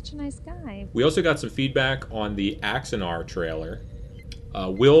such a nice guy. We also got some feedback on the Axanar trailer.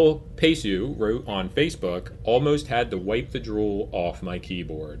 Will Paceau wrote on Facebook, almost had to wipe the drool off my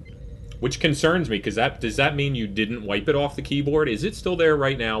keyboard. Which concerns me, because does that mean you didn't wipe it off the keyboard? Is it still there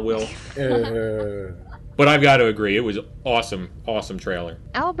right now, Will? But I've got to agree, it was awesome trailer.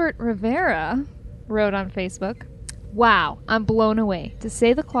 Albert Rivera wrote on Facebook, wow, I'm blown away. To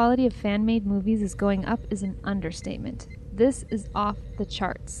say the quality of fan-made movies is going up is an understatement. This is off the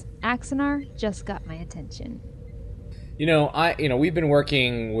charts. Axanar just got my attention. We've been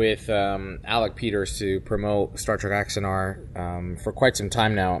working with Alec Peters to promote Star Trek Axanar for quite some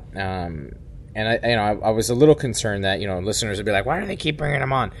time now, and I was a little concerned that listeners would be like, why do they keep bringing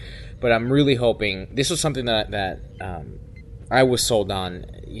him on? But I'm really hoping this was something that I was sold on.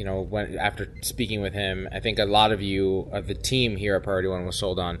 After speaking with him, I think a lot of you of the team here at Priority One was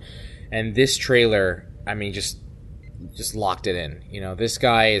sold on, and this trailer, I mean, just locked it in. This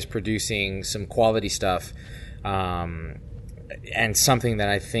guy is producing some quality stuff. And something that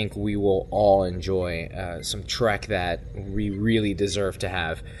I think we will all enjoy, some Trek that we really deserve to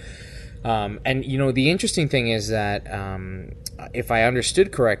have. And the interesting thing is that if I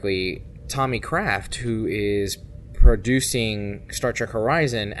understood correctly, Tommy Kraft, who is producing Star Trek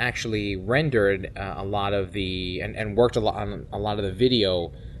Horizon, actually rendered a lot of and worked on a lot of the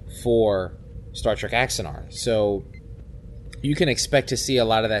video for Star Trek Axanar. So you can expect to see a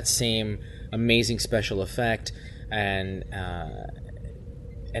lot of that same amazing special effect and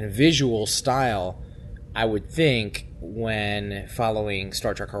visual style, I would think, when following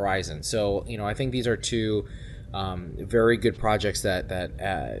Star Trek Horizon. So I think these are two very good projects that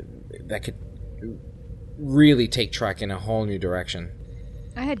could really take Trek in a whole new direction.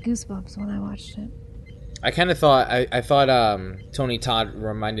 I had goosebumps when I watched it. I kind of thought I thought Tony Todd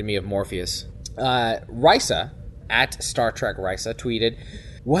reminded me of Morpheus. Risa at Star Trek Risa tweeted,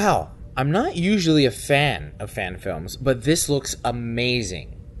 "Wow, I'm not usually a fan of fan films, but this looks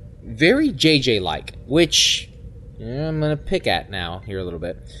amazing. Very JJ-like," which I'm going to pick at now here a little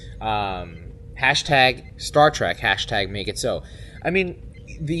bit. Hashtag Star Trek, hashtag make it so. I mean,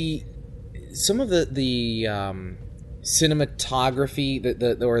 some of the cinematography,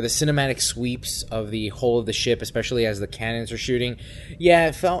 or the cinematic sweeps of the whole of the ship, especially as the cannons are shooting, yeah,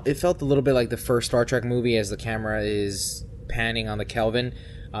 it felt a little bit like the first Star Trek movie as the camera is panning on the Kelvin.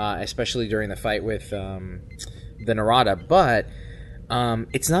 Especially during the fight with the Narada, but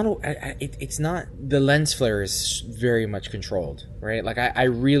it's not the lens flare is very much controlled, right? Like I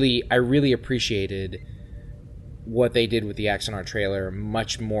really appreciated what they did with the Axanar trailer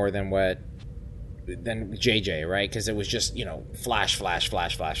much more than JJ, right? Because it was just flash.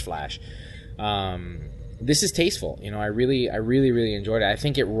 This is tasteful. I really enjoyed it. I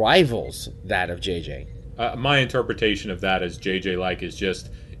think it rivals that of JJ. My interpretation of that as JJ-like is just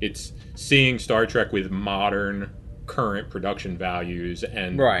it's seeing Star Trek with modern, current production values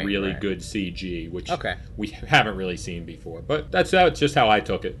and really good CG, which we haven't really seen before. But that's just how I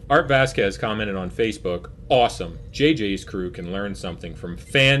took it. Art Vasquez commented on Facebook, "Awesome. JJ's crew can learn something from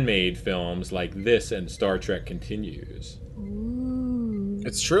fan-made films like this, and Star Trek continues."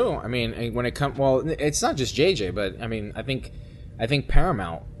 It's true. I mean, when it comes, well, it's not just JJ, but I mean, I think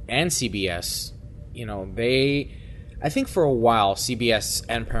Paramount and CBS. I think for a while CBS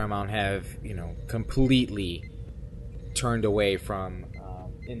and Paramount have, completely turned away from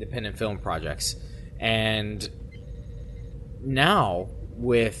independent film projects. And now,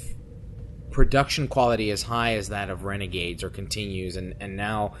 with production quality as high as that of Renegades or Continues, and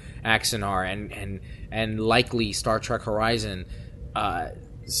now Axanar and likely Star Trek Horizon,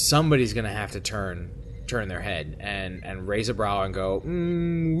 somebody's going to have to turn their head and raise a brow and go,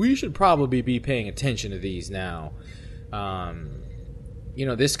 we should probably be paying attention to these now.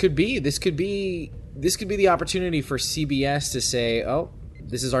 This could be the opportunity for CBS to say, oh,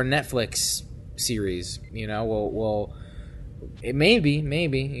 this is our Netflix series. Well, it may be,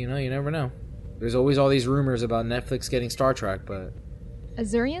 you never know. There's always all these rumors about Netflix getting Star Trek, but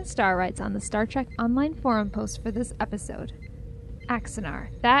Azurian Star writes on the Star Trek Online forum post for this episode, Axanar.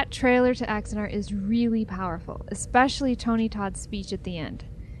 That trailer to Axanar is really powerful, especially Tony Todd's speech at the end.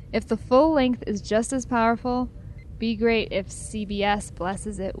 If the full length is just as powerful, be great if CBS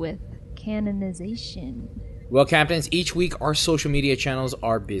blesses it with canonization. Well, Captains, each week our social media channels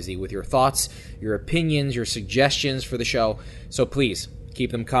are busy with your thoughts, your opinions, your suggestions for the show, so please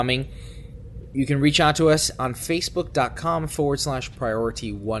keep them coming. You can reach out to us on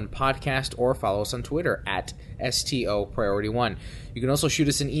facebook.com/Priority1Podcast or follow us on Twitter at STO Priority1. You can also shoot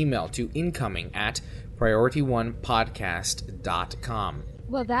us an email to incoming@PriorityOnePodcast.com.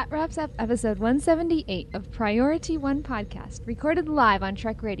 Well, that wraps up episode 178 of Priority One Podcast, recorded live on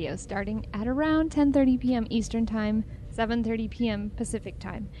Trek Radio starting at around 10:30 p.m. Eastern Time, 7:30 p.m. Pacific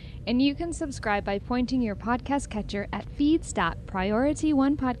Time. And you can subscribe by pointing your podcast catcher at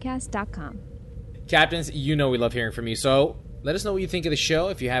feeds.PriorityOnePodcast.com. Captains, you know we love hearing from you, so let us know what you think of the show.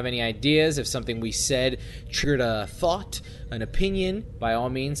 If you have any ideas, if something we said triggered a thought, an opinion, by all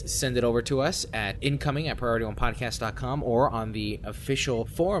means, send it over to us at incoming@PriorityOnePodcast.com or on the official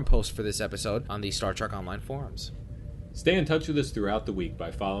forum post for this episode on the Star Trek Online forums. Stay in touch with us throughout the week by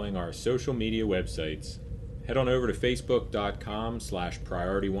following our social media websites. Head on over to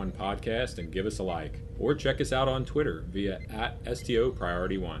facebook.com/PriorityOnePodcast and give us a like. Or check us out on Twitter via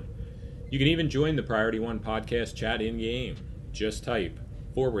 @STOPriority1. You can even join the Priority One Podcast chat in-game. Just type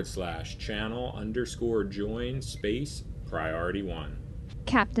 /channel_join_Priority1.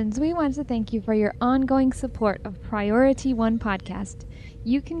 Captains, we want to thank you for your ongoing support of Priority One Podcast.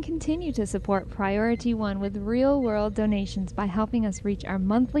 You can continue to support Priority One with real-world donations by helping us reach our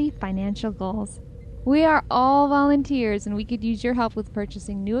monthly financial goals. We are all volunteers, and we could use your help with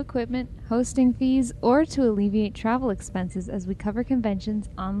purchasing new equipment, hosting fees, or to alleviate travel expenses as we cover conventions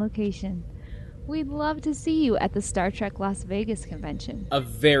on location. We'd love to see you at the Star Trek Las Vegas convention. A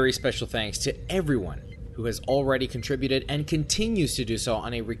very special thanks to everyone who has already contributed and continues to do so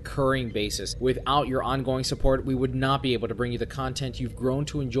on a recurring basis. Without your ongoing support, we would not be able to bring you the content you've grown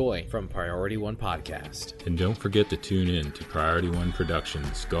to enjoy from Priority One Podcast. And don't forget to tune in to Priority One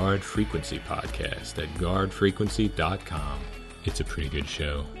Productions' Guard Frequency podcast at guardfrequency.com. It's a pretty good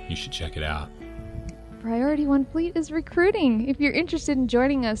show. You should check it out. Priority One Fleet is recruiting. If you're interested in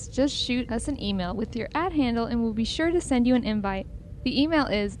joining us, just shoot us an email with your @handle and we'll be sure to send you an invite. The email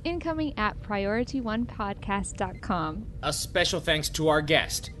is incoming@PriorityOnePodcast.com. A special thanks to our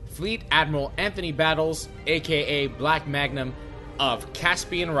guest, Fleet Admiral Anthony Battles, a.k.a. Black Magnum of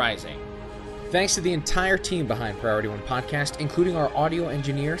Caspian Rising. Thanks to the entire team behind Priority One Podcast, including our audio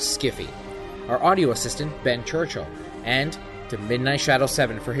engineer, Skiffy, our audio assistant, Ben Churchill, and to Midnight Shadow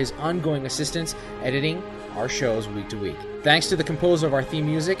 7 for his ongoing assistance editing our shows week to week. Thanks to the composer of our theme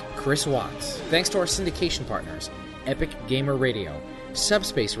music, Chris Watts. Thanks to our syndication partners, Epic Gamer Radio,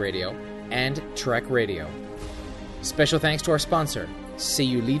 Subspace Radio, and Trek Radio. Special thanks to our sponsor,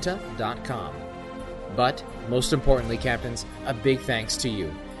 Sayulita.com. But, most importantly, Captains, a big thanks to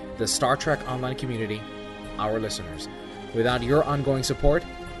you, the Star Trek Online community, our listeners. Without your ongoing support,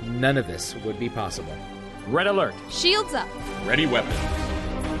 none of this would be possible. Red alert. Shields up. Ready weapon.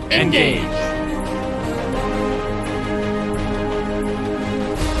 Engage.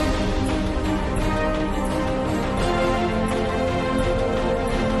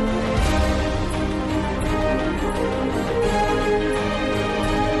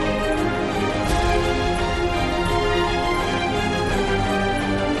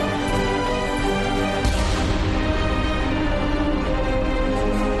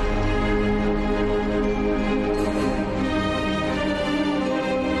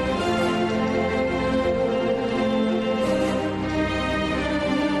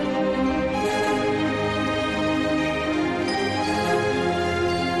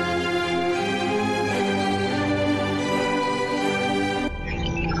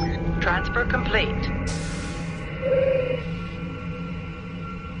 Transfer complete.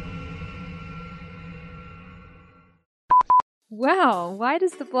 Wow, why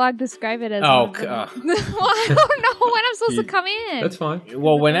does the blog describe it as... Oh, well, I don't know when I'm supposed to come in. That's fine.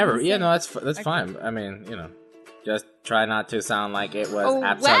 Well, whenever. Yeah, no, that's fine. I mean, you know, just try not to sound like it was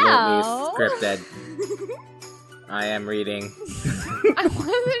absolutely scripted. I am reading. I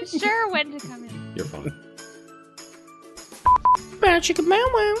wasn't sure when to come in. You're fine.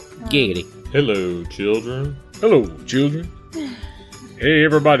 Giggity. Hello, children. Hello, children. Hey,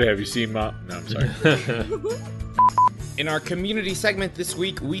 everybody, have you seen my... No, I'm sorry. In our community segment this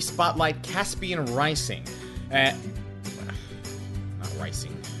week, we spotlight Caspian Rising. Not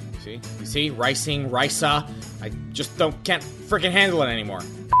Rising. See? You see? Rising, Risa. I just can't freaking handle it anymore.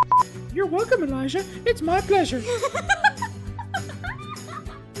 You're welcome, Elijah. It's my pleasure. You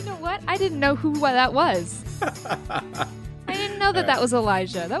know what? I didn't know who that was. I didn't know that that was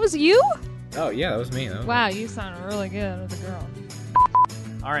Elijah. That was you? Oh, yeah, that was me. Wow, you sound really good as a girl.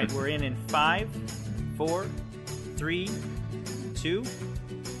 All right, we're in 5, 4, 3, 2.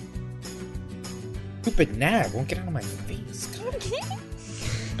 Stupid gnat won't get out of my face.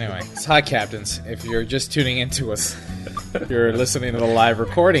 Anyway, it's Hi Captains. If you're just tuning into us, you're listening to the live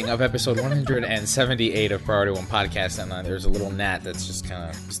recording of episode 178 of Priority One Podcast, and there's a little gnat that's just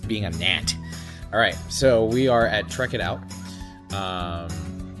kind of just being a gnat. All right, so we are at Trek It Out. I'm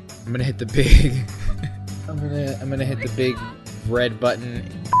gonna hit the big. I'm gonna hit the big red button.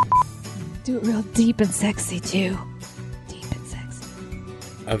 Do it real deep and sexy too. Deep and sexy.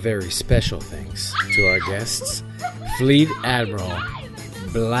 A very special thanks to our guests, Fleet Admiral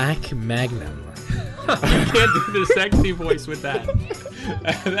Black Magnum. You can't do the sexy voice with that.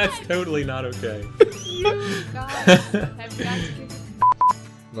 That's totally not okay.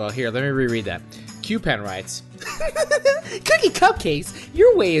 Well, here, let me reread that. Q-Pen writes, Cookie Cupcakes,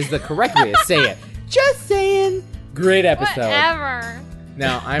 your way is the correct way to say it. Just saying. Great episode. Whatever.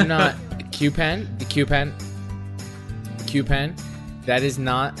 Now, I'm not Q-Pen. The Q-Pen. That is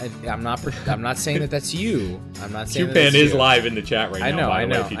not. I'm not saying that that's you. I'm not saying Q-Pen is live in the chat right now. I know. By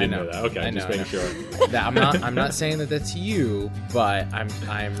the way, if you didn't know that. Okay, just making sure. I'm not saying that that's you, but I'm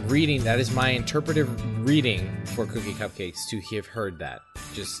reading. That is my interpretive reading for Cookie Cupcakes to have heard that.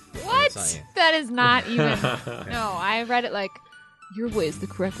 Just what? That is not even. No, I read it like your way is the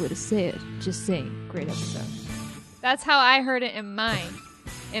correct way to say it. Just saying. Great episode. That's how I heard it in mine.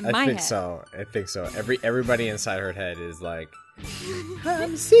 In my head. I think so. Everybody inside her head is like,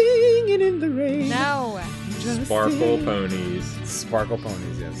 I'm singing in the rain. No. Sparkle ponies. Sparkle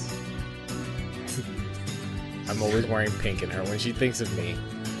ponies, yes. I'm always wearing pink in her. When she thinks of me,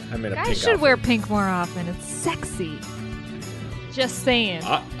 I'm in a pink outfit. I should wear pink more often. It's sexy. Just saying.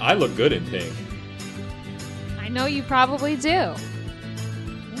 I look good in pink. I know you probably do. Yeah.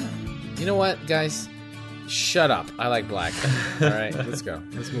 You know what, guys? Shut up. I like black. All right, let's go.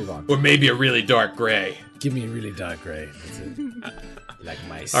 Let's move on. Or maybe a really dark gray. Give me a really dark gray. That's it. Like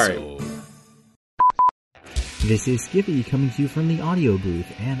my All soul. Right. This is Skippy coming to you from the audio booth,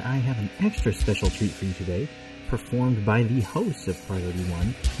 and I have an extra special treat for you today. Performed by the hosts of Priority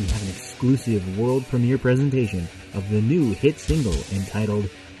One, we have an exclusive world premiere presentation of the new hit single entitled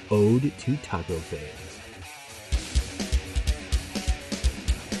Ode to Taco Fans.